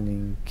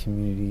strengthening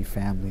community,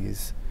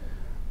 families,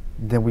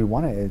 then we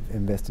want to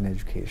invest in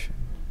education,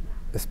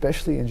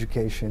 especially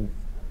education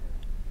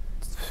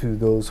to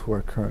those who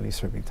are currently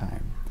serving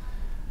time.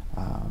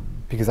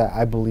 Because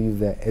I believe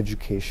that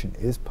education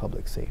is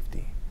public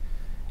safety.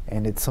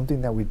 And it's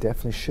something that we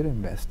definitely should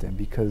invest in,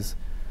 because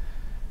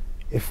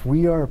if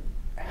we are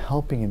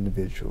helping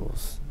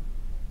individuals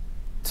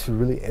to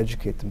really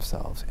educate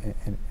themselves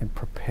and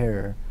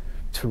prepare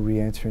to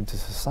re-enter into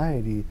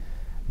society,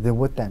 then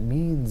what that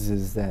means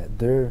is that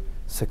their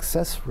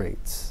success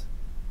rates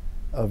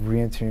of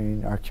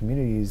re-entering our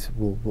communities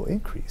will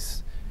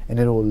increase, and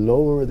it will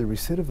lower the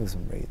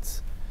recidivism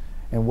rates.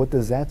 And what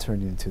does that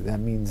turn into? That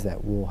means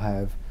that we'll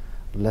have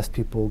less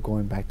people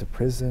going back to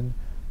prison,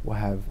 we'll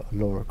have a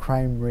lower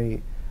crime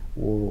rate,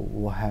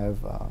 we'll have,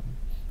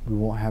 we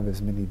won't have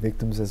as many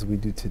victims as we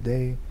do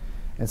today.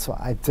 And so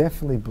I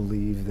definitely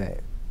believe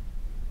that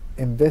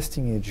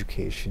investing in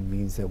education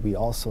means that we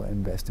also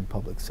invest in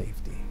public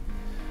safety.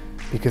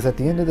 Because at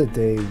the end of the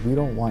day, we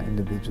don't want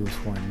individuals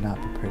who are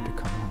not prepared to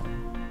come home.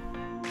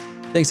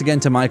 Thanks again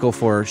to Michael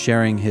for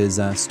sharing his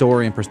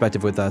story and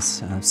perspective with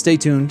us. Stay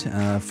tuned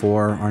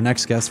for our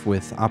next guest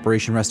with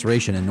Operation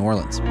Restoration in New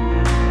Orleans.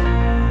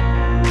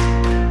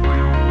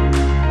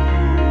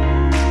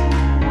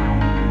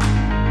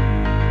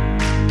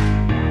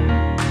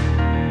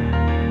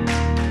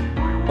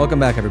 Welcome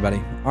back,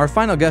 everybody. Our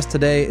final guest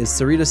today is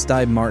Syrita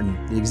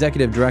Steib-Martin, the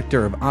Executive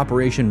Director of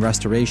Operation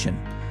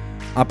Restoration.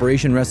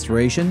 Operation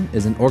Restoration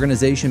is an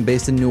organization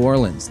based in New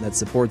Orleans that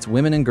supports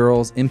women and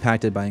girls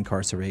impacted by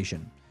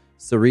incarceration.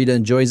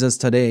 Syrita joins us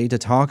today to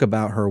talk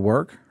about her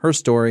work, her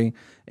story,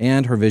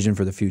 and her vision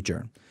for the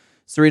future.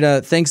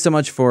 Syrita, thanks so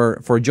much for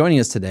joining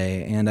us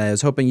today, and I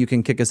was hoping you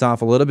can kick us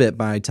off a little bit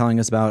by telling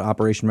us about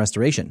Operation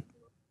Restoration.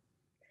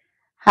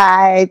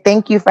 Hi,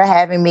 thank you for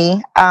having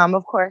me.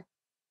 Of course,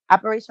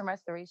 Operation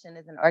Restoration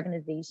is an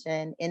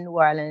organization in New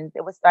Orleans.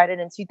 It was started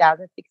in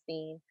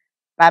 2016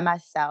 by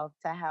myself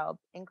to help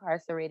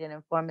incarcerated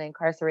and formerly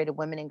incarcerated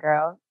women and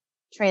girls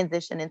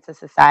transition into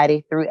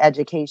society through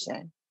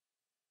education.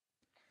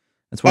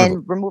 That's wonderful.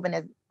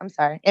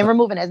 And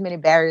removing as many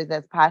barriers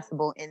as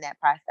possible in that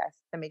process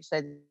to make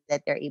sure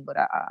that they're able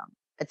to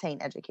attain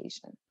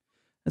education.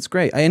 That's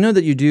great. I know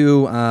that you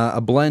do a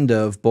blend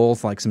of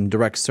both, like some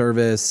direct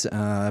service,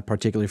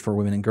 particularly for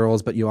women and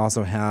girls, but you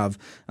also have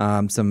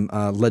some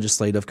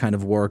legislative kind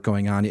of work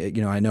going on.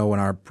 You know, I know in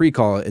our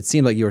pre-call, it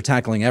seemed like you were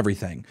tackling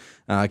everything.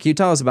 Can you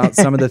tell us about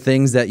some of the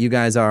things that you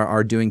guys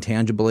are doing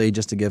tangibly,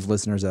 just to give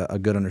listeners a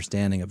good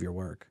understanding of your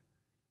work?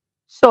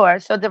 Sure.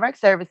 So direct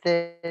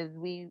services,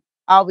 we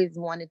always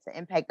wanted to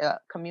impact the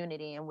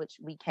community in which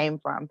we came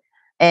from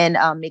and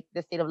make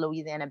the state of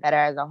Louisiana better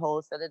as a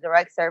whole. So the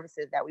direct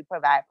services that we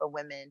provide for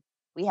women,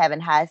 we have an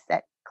high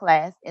set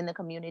class in the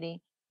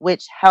community,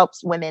 which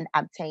helps women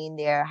obtain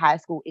their high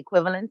school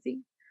equivalency.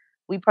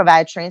 We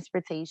provide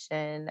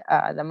transportation,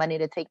 the money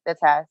to take the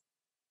test.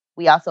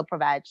 We also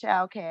provide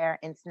childcare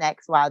and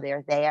snacks while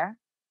they're there.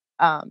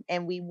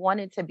 And we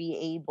wanted to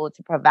be able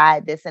to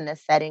provide this in a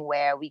setting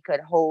where we could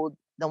hold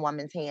the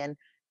woman's hand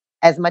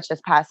as much as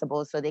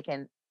possible so they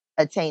can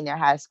attain their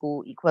high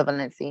school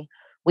equivalency.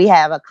 We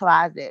have a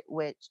closet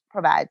which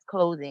provides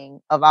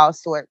clothing of all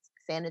sorts,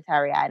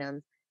 sanitary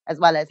items, as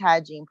well as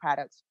hygiene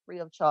products free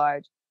of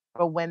charge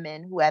for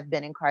women who have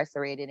been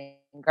incarcerated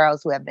and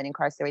girls who have been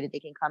incarcerated. They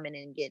can come in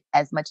and get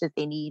as much as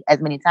they need,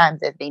 as many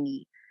times as they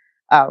need.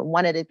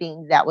 One of the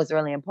things that was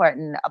really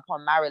important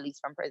upon my release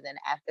from prison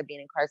after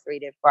being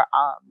incarcerated for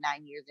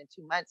 9 years and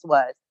 2 months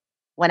was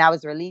when I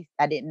was released,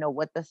 I didn't know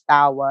what the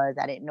style was.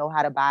 I didn't know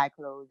how to buy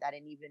clothes. I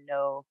didn't even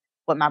know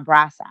what my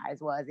bra size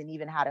was and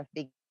even how to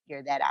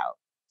figure that out.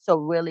 So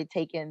really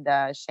taking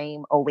the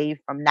shame away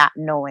from not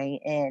knowing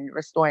and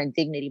restoring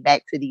dignity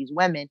back to these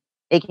women,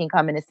 they can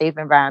come in a safe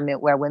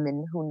environment where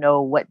women who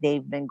know what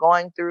they've been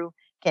going through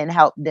can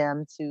help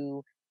them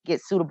to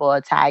get suitable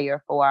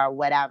attire for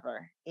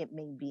whatever it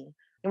may be.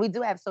 And we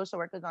do have social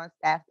workers on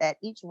staff that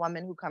each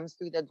woman who comes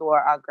through the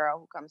door, or girl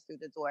who comes through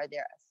the door,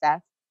 they're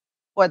assessed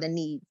for the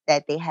needs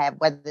that they have,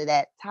 whether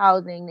that's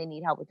housing, they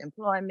need help with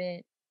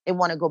employment, they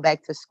want to go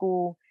back to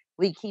school.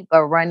 We keep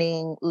a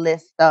running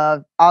list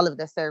of all of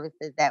the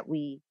services that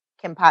we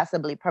can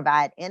possibly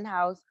provide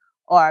in-house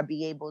or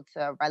be able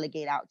to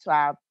relegate out to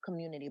our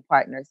community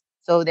partners.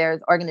 So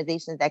there's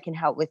organizations that can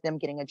help with them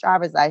getting a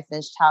driver's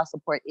license, child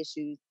support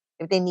issues,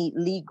 if they need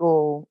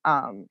legal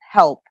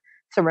help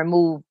to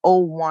remove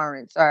old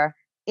warrants or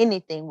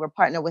anything. We're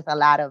partnered with a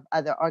lot of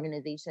other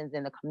organizations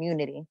in the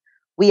community.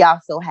 We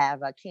also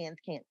have a Cans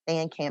Can't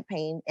Stand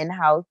campaign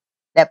in-house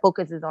that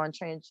focuses on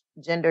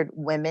transgendered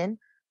women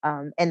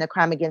and the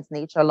crime against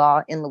nature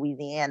law in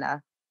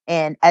Louisiana,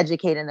 and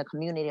educating the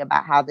community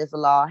about how this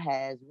law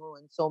has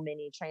ruined so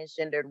many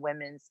transgendered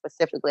women,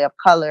 specifically of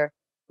color,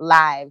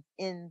 lives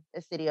in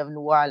the city of New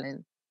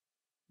Orleans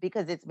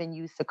because it's been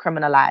used to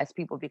criminalize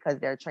people because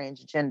they're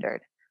transgendered.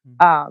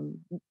 Mhm. Um,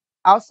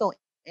 Also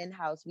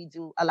in-house, we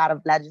do a lot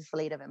of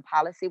legislative and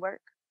policy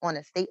work on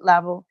a state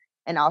level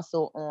and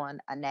also on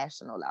a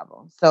national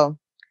level. So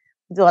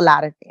we do a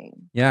lot of things.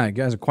 Yeah, you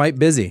guys are quite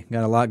busy.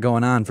 Got a lot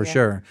going on for Yeah.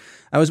 sure.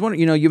 I was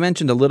wondering, you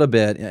mentioned a little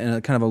bit and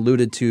it kind of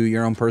alluded to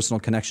your own personal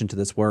connection to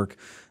this work.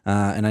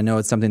 And I know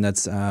it's something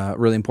that's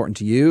really important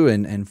to you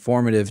and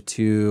formative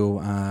to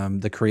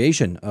the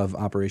creation of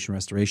Operation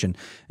Restoration.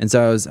 And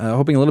so I was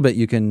hoping a little bit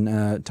you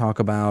can talk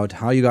about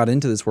how you got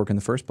into this work in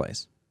the first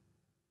place.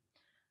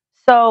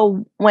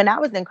 So when I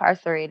was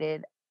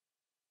incarcerated,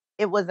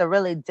 it was a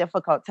really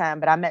difficult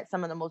time, but I met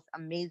some of the most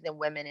amazing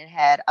women and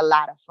had a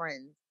lot of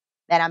friends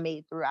that I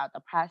made throughout the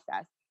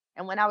process.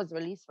 And when I was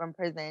released from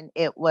prison,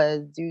 it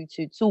was due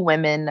to two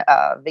women,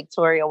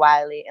 Victoria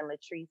Wiley and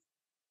Latrice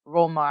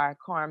Romar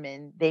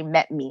Carmen. They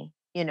met me,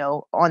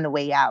 on the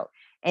way out,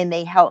 and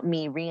they helped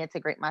me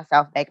reintegrate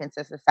myself back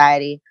into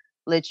society.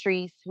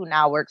 Latrice, who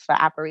now works for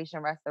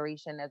Operation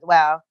Restoration as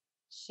well,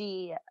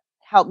 she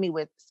helped me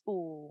with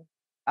school,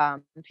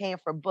 paying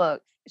for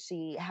books.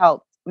 She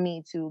helped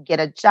me to get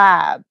a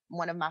job,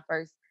 one of my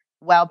first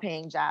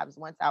well-paying jobs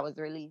once I was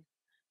released.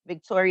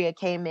 Victoria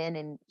came in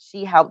and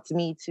she helped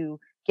me to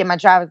get my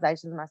driver's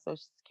license, my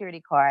social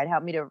security card,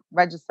 helped me to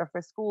register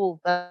for school,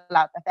 fill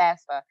out the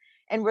FAFSA,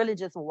 and really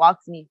just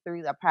walked me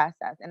through the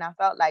process. And I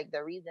felt like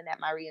the reason that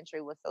my reentry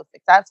was so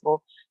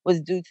successful was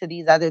due to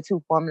these other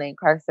two formerly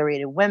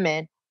incarcerated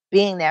women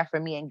being there for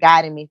me and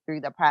guiding me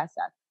through the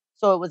process.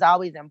 So it was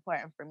always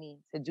important for me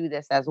to do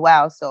this as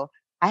well. So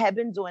I had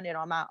been doing it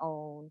on my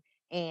own,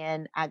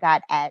 and I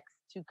got asked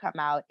to come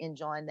out and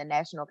join the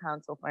National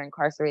Council for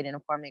Incarcerated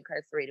and Formerly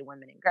Incarcerated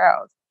Women and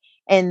Girls.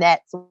 And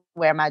that's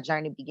where my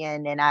journey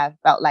began. And I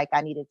felt like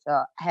I needed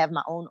to have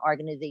my own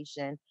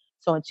organization.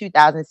 So in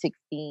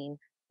 2016,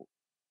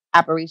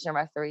 Operation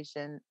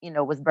Restoration,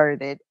 was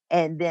birthed.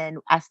 And then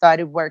I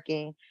started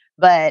working,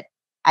 but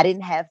I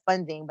didn't have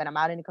funding, but I'm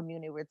out in the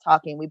community. We're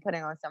talking, we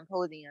putting on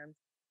symposiums.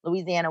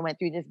 Louisiana went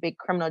through this big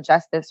criminal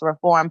justice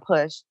reform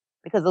push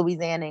because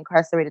Louisiana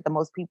incarcerated the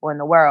most people in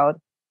the world.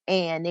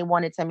 And they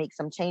wanted to make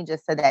some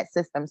changes to that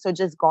system. So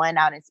just going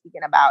out and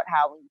speaking about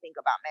how when you think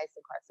about mass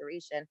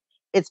incarceration,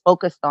 it's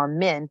focused on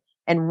men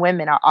and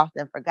women are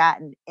often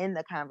forgotten in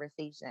the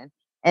conversation.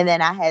 And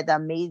then I had the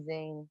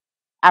amazing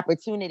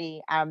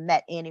opportunity. I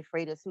met Annie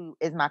Freitas, who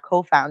is my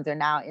co-founder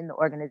now in the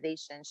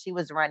organization. She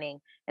was running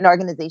an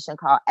organization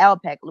called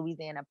LPEC,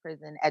 Louisiana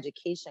Prison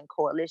Education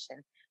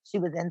Coalition. She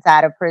was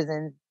inside of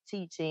prisons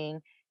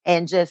teaching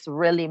and just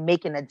really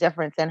making a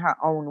difference in her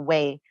own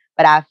way.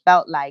 But I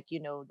felt like,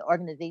 the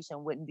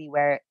organization wouldn't be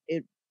where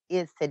it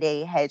is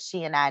today had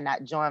she and I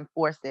not joined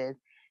forces,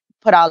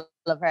 put all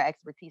of her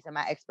expertise and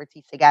my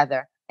expertise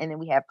together. And then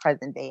we have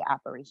present day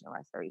Operation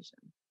Restoration.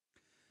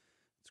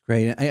 It's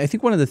great. I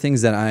think one of the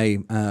things that I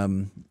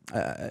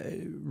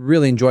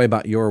really enjoy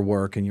about your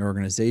work and your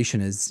organization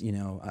is,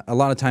 a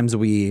lot of times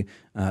we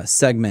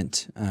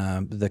segment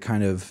the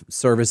kind of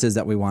services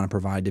that we want to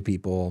provide to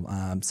people.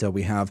 So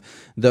we have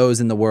those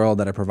in the world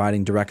that are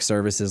providing direct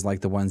services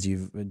like the ones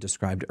you've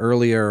described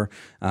earlier,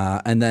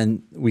 and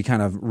then we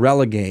kind of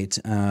relegate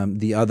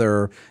the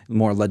other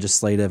more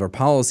legislative or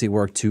policy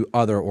work to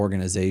other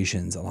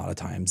organizations a lot of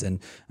times. And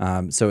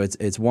so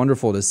it's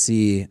wonderful to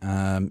see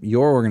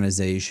your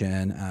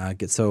organization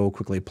get so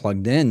quickly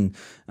plugged in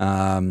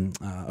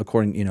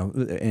according,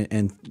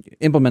 and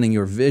implementing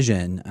your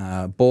vision,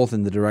 both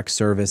in the direct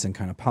service and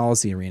kind of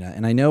policy arena.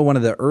 And I know one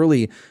of the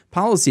early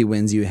policy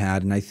wins you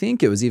had, and I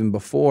think it was even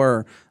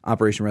before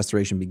Operation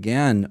Restoration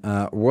began,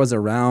 was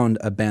around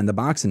a Ban the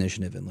Box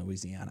initiative in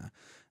Louisiana.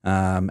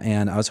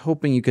 And I was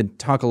hoping you could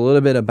talk a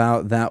little bit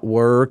about that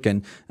work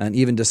and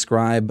even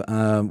describe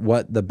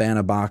what the Ban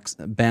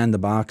the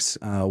Box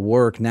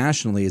work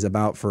nationally is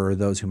about for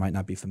those who might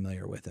not be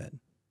familiar with it.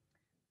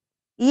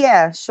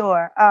 Yeah,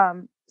 sure.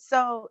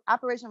 So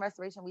Operation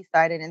Restoration, we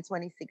started in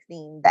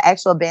 2016. The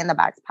actual Ban the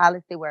Box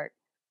policy work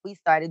we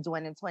started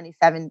doing in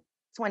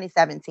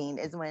 2017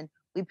 is when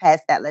we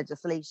passed that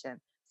legislation.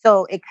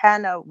 So it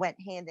kind of went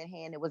hand in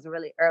hand. It was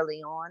really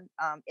early on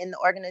in the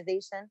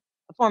organization,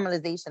 the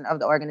formalization of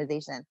the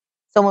organization.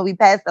 So when we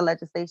passed the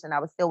legislation, I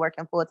was still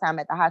working full time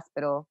at the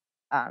hospital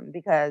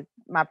because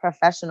my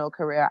professional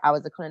career, I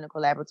was a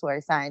clinical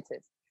laboratory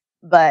scientist.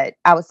 But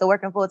I was still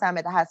working full time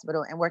at the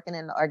hospital and working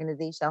in the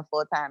organization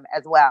full time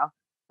as well.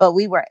 But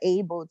we were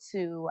able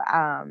to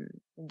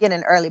get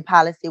an early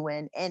policy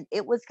win. And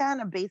it was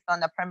kind of based on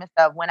the premise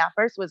of when I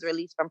first was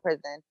released from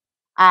prison,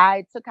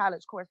 I took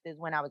college courses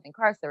when I was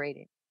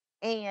incarcerated.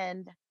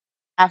 And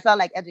I felt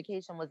like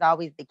education was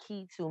always the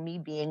key to me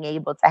being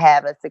able to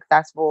have a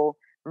successful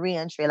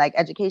reentry. Like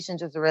education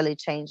just really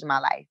changed my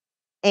life.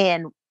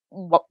 And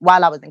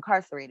while I was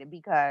incarcerated,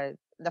 because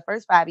the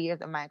first 5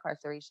 years of my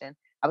incarceration,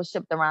 I was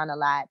shipped around a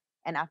lot.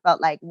 And I felt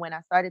like when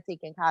I started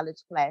taking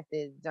college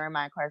classes during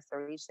my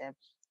incarceration,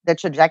 the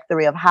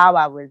trajectory of how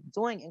I was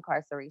doing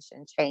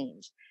incarceration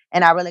changed.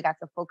 And I really got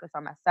to focus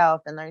on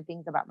myself and learn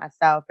things about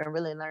myself and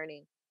really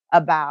learning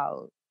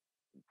about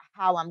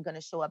how I'm going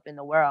to show up in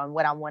the world and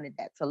what I wanted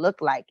that to look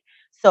like.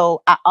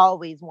 So I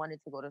always wanted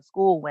to go to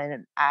school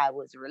when I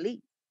was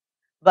released.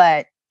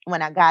 But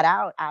when I got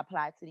out, I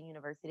applied to the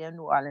University of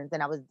New Orleans,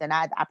 and I was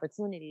denied the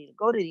opportunity to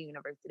go to the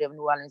University of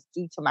New Orleans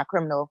due to my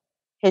criminal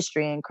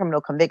history and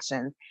criminal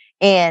convictions.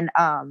 And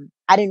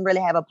I didn't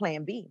really have a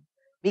plan B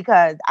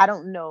because I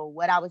don't know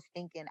what I was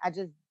thinking. I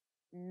just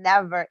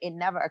it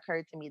never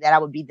occurred to me that I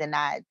would be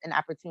denied an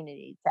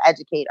opportunity to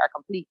educate or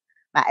complete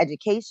my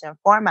education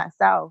for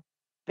myself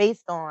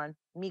based on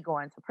me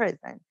going to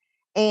prison.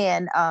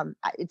 And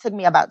it took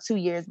me about 2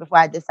 years before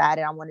I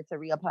decided I wanted to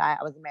reapply.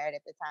 I was married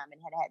at the time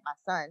and had my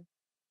son.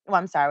 Well,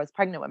 I'm sorry, I was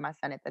pregnant with my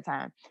son at the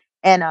time.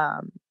 And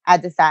I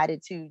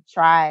decided to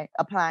try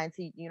applying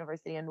to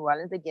University of New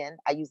Orleans again.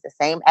 I used the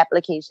same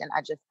application.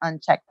 I just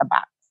unchecked the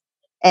box.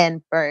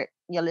 And for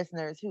your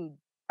listeners who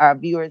are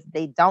viewers,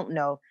 they don't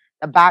know,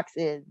 the box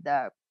is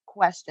the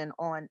question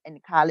on in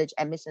college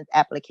admissions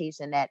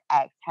application that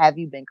asks, have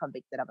you been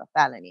convicted of a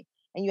felony?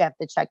 And you have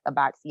to check the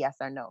box, yes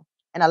or no.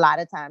 And a lot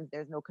of times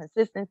there's no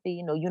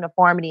consistency, no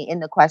uniformity in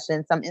the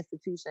question. Some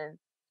institutions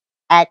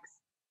ask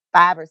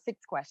 5 or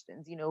 6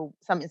 questions.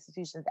 Some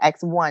institutions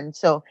ask one.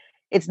 So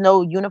it's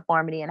no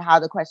uniformity in how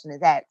the question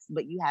is asked,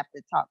 but you have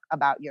to talk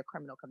about your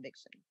criminal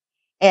conviction.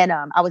 And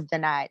I was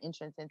denied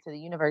entrance into the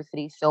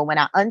university. So when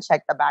I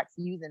unchecked the box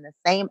using the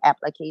same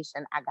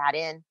application, I got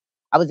in.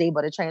 I was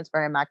able to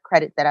transfer in my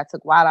credits that I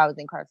took while I was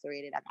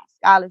incarcerated. I got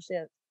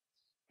scholarships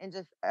and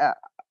just a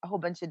whole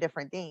bunch of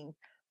different things.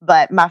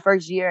 But my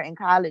first year in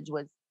college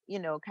was,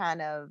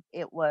 kind of,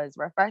 it was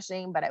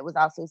refreshing, but it was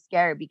also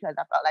scary because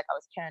I felt like I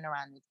was carrying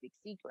around this big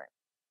secret.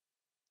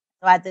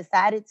 So I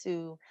decided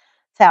to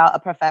tell a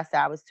professor,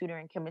 I was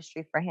tutoring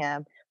chemistry for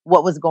him,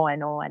 what was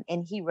going on.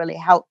 And he really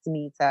helped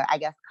me to, I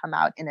guess, come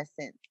out in a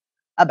sense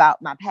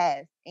about my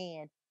past.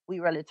 And we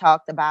really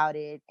talked about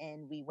it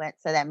and we went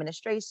to the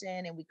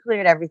administration and we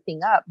cleared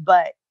everything up.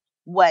 But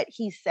what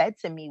he said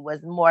to me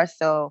was more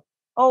so,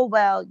 oh,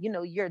 well,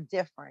 you're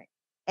different.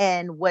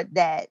 And what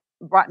that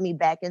brought me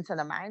back into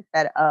the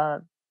mindset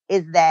of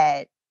is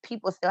that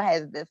people still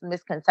has this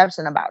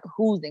misconception about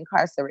who's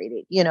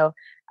incarcerated.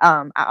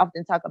 I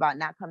often talk about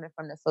not coming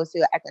from the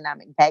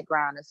socioeconomic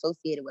background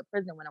associated with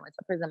prison. When I went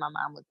to prison, my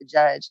mom was the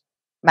judge.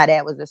 My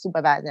dad was the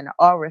supervisor in the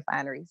oil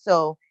refinery.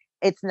 So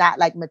it's not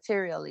like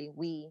materially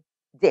we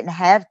didn't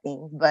have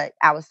things, but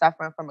I was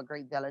suffering from a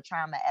great deal of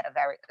trauma at a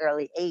very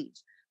early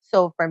age.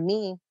 So for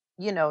me,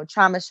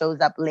 trauma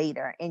shows up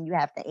later and you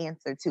have to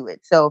answer to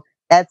it. So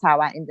that's how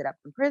I ended up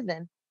in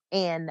prison.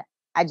 And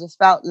I just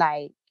felt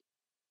like,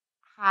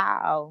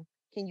 how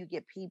can you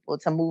get people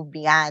to move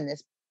beyond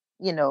this,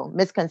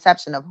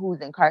 misconception of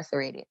who's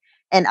incarcerated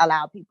and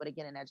allow people to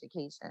get an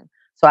education?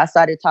 So I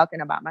started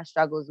talking about my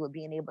struggles with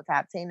being able to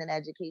obtain an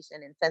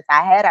education. And since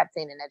I had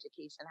obtained an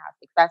education, how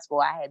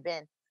successful I had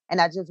been.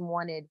 And I just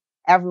wanted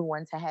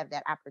everyone to have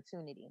that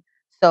opportunity.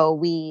 So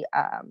we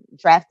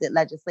drafted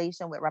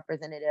legislation with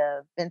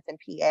Representative Vincent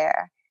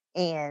Pierre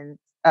and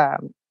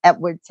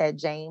Edward Ted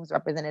James,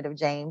 Representative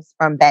James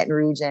from Baton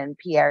Rouge, and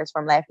Pierre is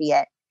from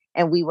Lafayette,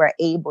 and we were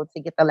able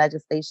to get the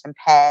legislation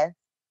passed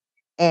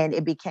and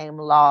it became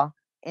law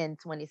in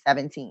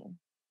 2017.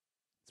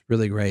 It's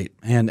really great,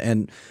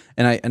 and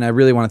I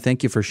really want to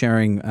thank you for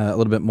sharing a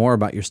little bit more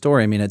about your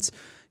story. I mean, it's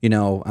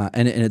and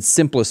in its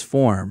simplest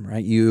form,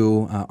 right?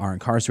 You are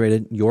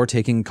incarcerated. You're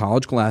taking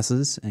college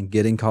classes and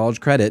getting college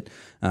credit,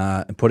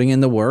 and putting in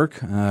the work.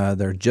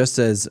 They're just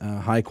as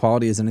high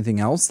quality as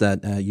anything else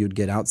that you'd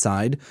get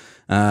outside.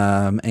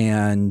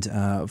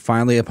 And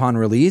finally, upon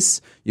release,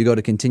 you go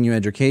to continue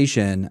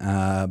education,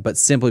 but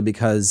simply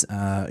because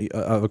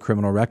of a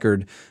criminal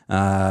record,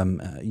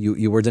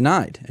 you were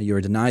denied. You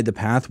were denied the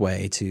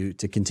pathway to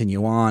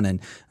continue on. And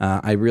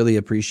I really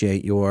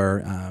appreciate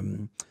your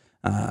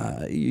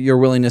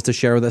willingness to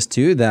share with us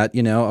too that,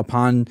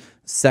 upon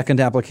second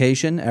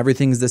application,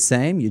 everything's the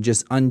same. You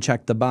just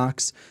uncheck the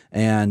box,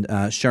 and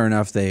sure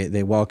enough,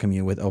 they welcome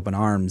you with open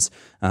arms.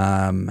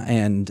 I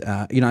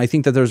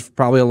think that there's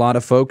probably a lot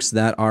of folks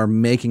that are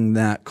making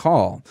that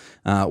call,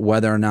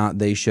 whether or not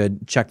they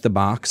should check the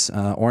box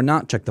or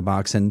not check the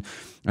box. And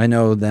I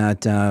know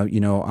that,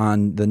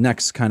 on the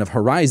next kind of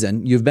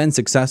horizon, you've been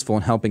successful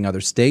in helping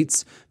other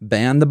states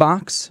ban the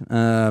box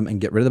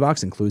and get rid of the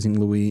box, including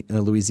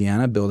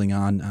Louisiana, building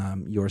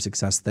on your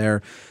success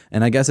there.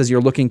 And I guess as you're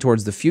looking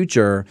towards the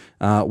future,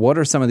 what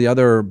are some of the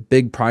other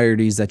big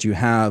priorities that you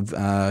have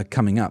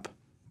coming up?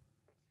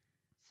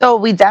 So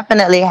we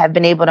definitely have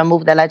been able to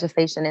move the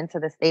legislation into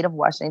the state of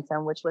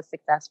Washington, which was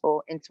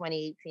successful in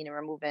 2018 in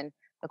removing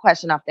the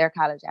question off their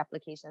college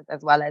applications,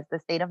 as well as the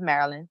state of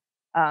Maryland.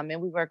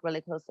 And we work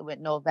really closely with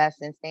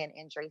Novest and Stan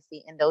and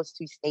Tracy in those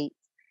two states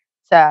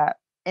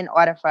in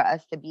order for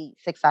us to be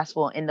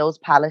successful in those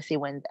policy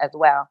wins as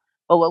well.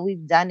 But what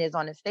we've done is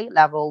on the state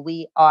level,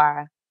 we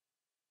are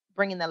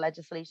bringing the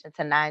legislation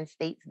to 9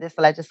 states this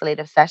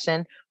legislative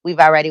session. We've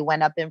already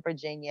went up in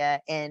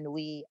Virginia and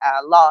we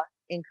lost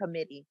in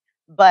committee.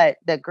 But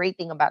the great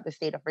thing about the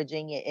state of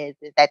Virginia is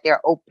that they're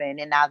open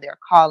and now they're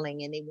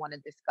calling and they want to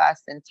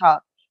discuss and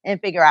talk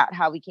and figure out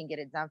how we can get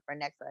it done for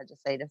next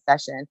legislative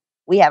session.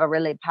 We have a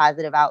really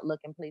positive outlook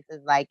in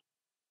places like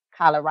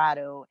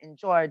Colorado and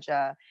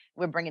Georgia.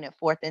 We're bringing it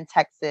forth in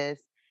Texas.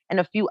 in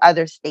a few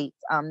other states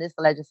this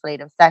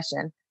legislative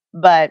session.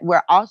 But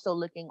we're also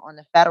looking on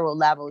the federal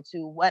level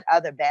to what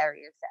other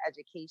barriers to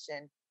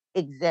education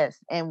exist.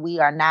 And we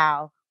are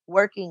now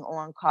working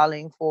on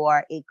calling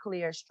for a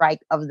clear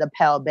strike of the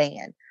Pell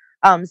ban.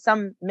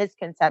 Some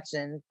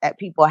misconceptions that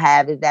people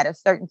have is that a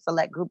certain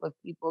select group of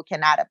people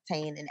cannot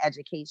obtain an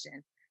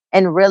education.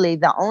 And really,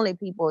 the only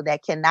people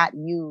that cannot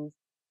use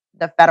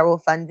the federal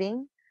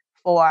funding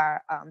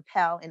for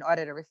Pell in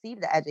order to receive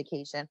the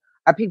education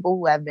are people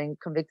who have been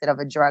convicted of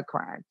a drug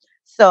crime.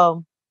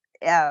 So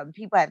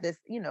people have this,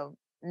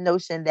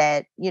 notion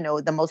that,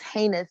 the most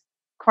heinous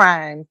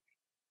crimes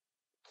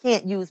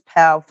can't use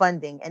Pell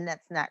funding, and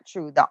that's not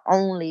true. The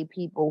only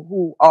people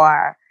who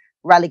are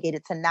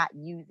relegated to not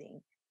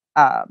using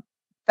uh,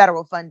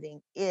 federal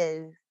funding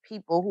is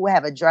people who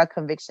have a drug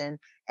conviction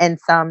and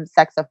some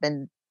sex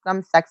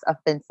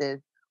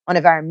offenses on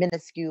a very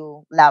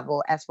minuscule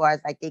level, as far as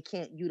like they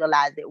can't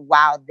utilize it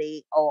while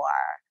they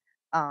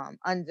are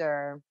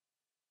under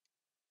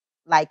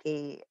like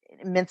a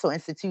mental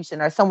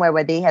institution or somewhere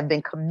where they have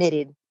been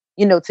committed,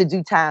 to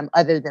do time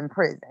other than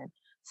prison.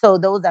 So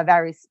those are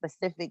very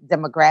specific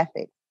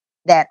demographics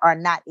that are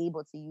not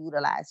able to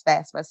utilize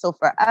FAFSA. So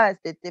for us,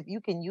 if you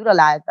can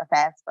utilize the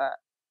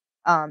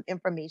FAFSA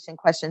information,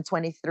 question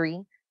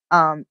 23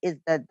 is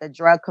the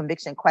drug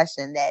conviction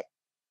question that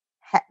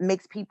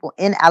makes people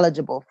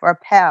ineligible for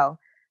Pell.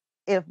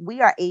 If we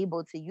are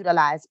able to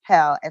utilize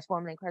Pell as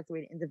formerly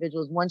incarcerated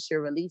individuals once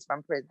you're released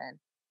from prison,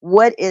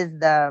 what is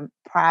the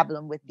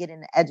problem with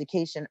getting the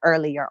education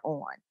earlier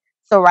on?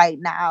 So right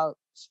now,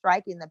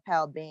 striking the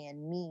Pell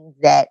ban means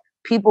that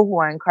people who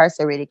are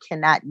incarcerated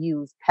cannot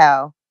use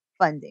Pell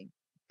funding.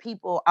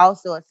 People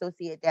also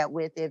associate that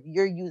with, if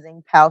you're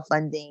using Pell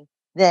funding,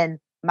 then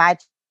my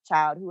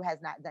child who has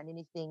not done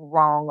anything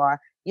wrong or,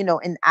 in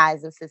the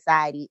eyes of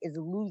society is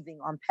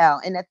losing on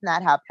Pell. And that's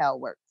not how Pell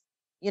works.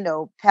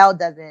 Pell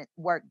doesn't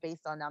work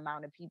based on the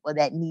amount of people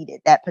that need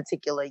it that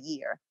particular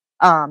year.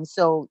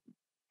 So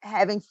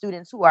having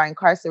students who are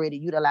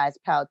incarcerated utilize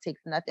Pell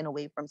takes nothing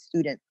away from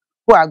students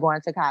who are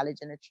going to college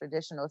in a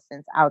traditional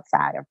sense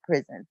outside of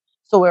prison.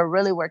 So we're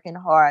really working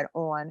hard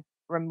on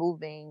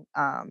removing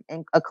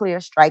and a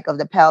clear strike of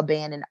the Pell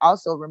ban, and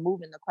also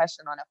removing the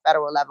question on a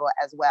federal level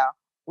as well.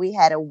 We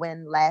had a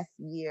win last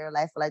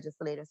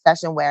legislative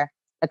session, where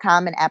the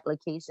Common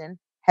Application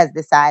has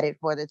decided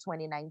for the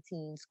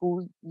 2019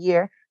 school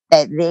year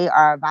that they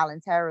are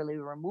voluntarily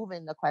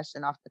removing the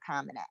question off the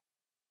Common App.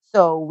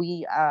 So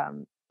we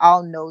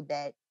all know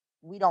that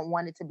we don't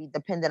want it to be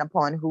dependent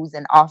upon who's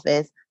in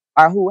office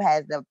or who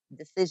has the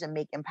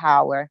decision-making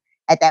power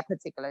at that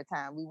particular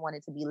time. We want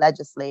it to be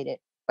legislated,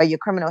 but your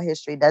criminal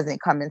history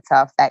doesn't come into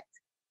effect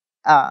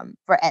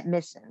for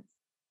admissions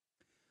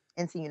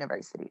into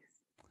universities.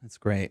 That's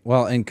great.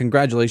 Well, and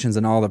congratulations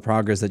on all the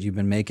progress that you've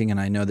been making.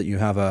 And I know that you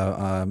have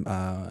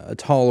a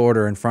tall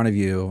order in front of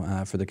you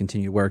for the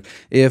continued work.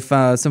 If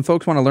some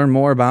folks want to learn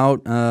more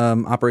about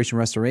Operation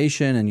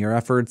Restoration and your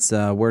efforts,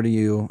 where do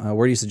you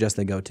suggest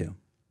they go to?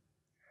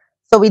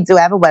 So we do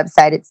have a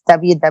website. It's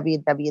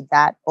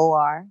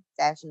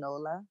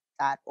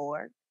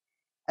www.or-nola.org.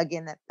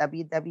 Again, that's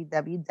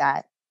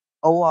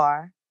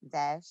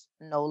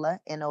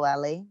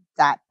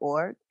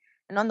www.or-nola.org.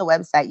 And on the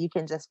website, you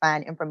can just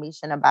find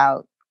information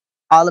about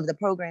all of the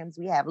programs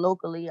we have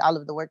locally, all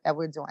of the work that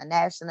we're doing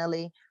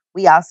nationally.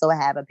 We also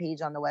have a page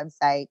on the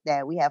website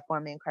that we have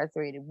formerly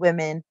incarcerated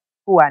women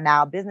who are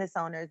now business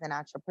owners and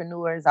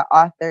entrepreneurs or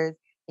authors.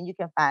 And you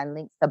can find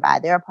links to buy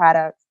their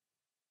products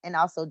and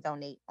also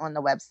donate on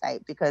the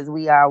website, because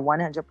we are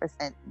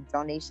 100%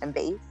 donation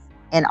based,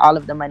 and all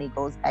of the money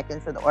goes back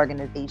into the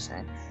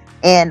organization.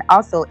 And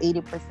also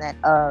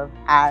 80% of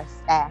our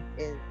staff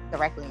is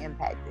directly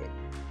impacted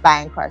by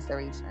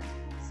incarceration.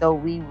 So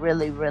we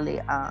really,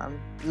 really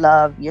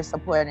love your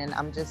support, and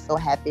I'm just so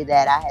happy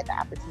that I had the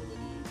opportunity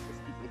to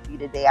speak with you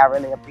today. I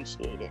really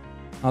appreciate it.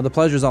 The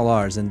pleasure's all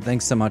ours, and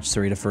thanks so much,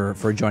 Syrita,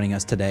 for joining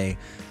us today.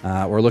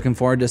 We're looking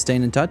forward to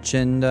staying in touch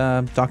and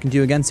talking to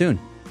you again soon.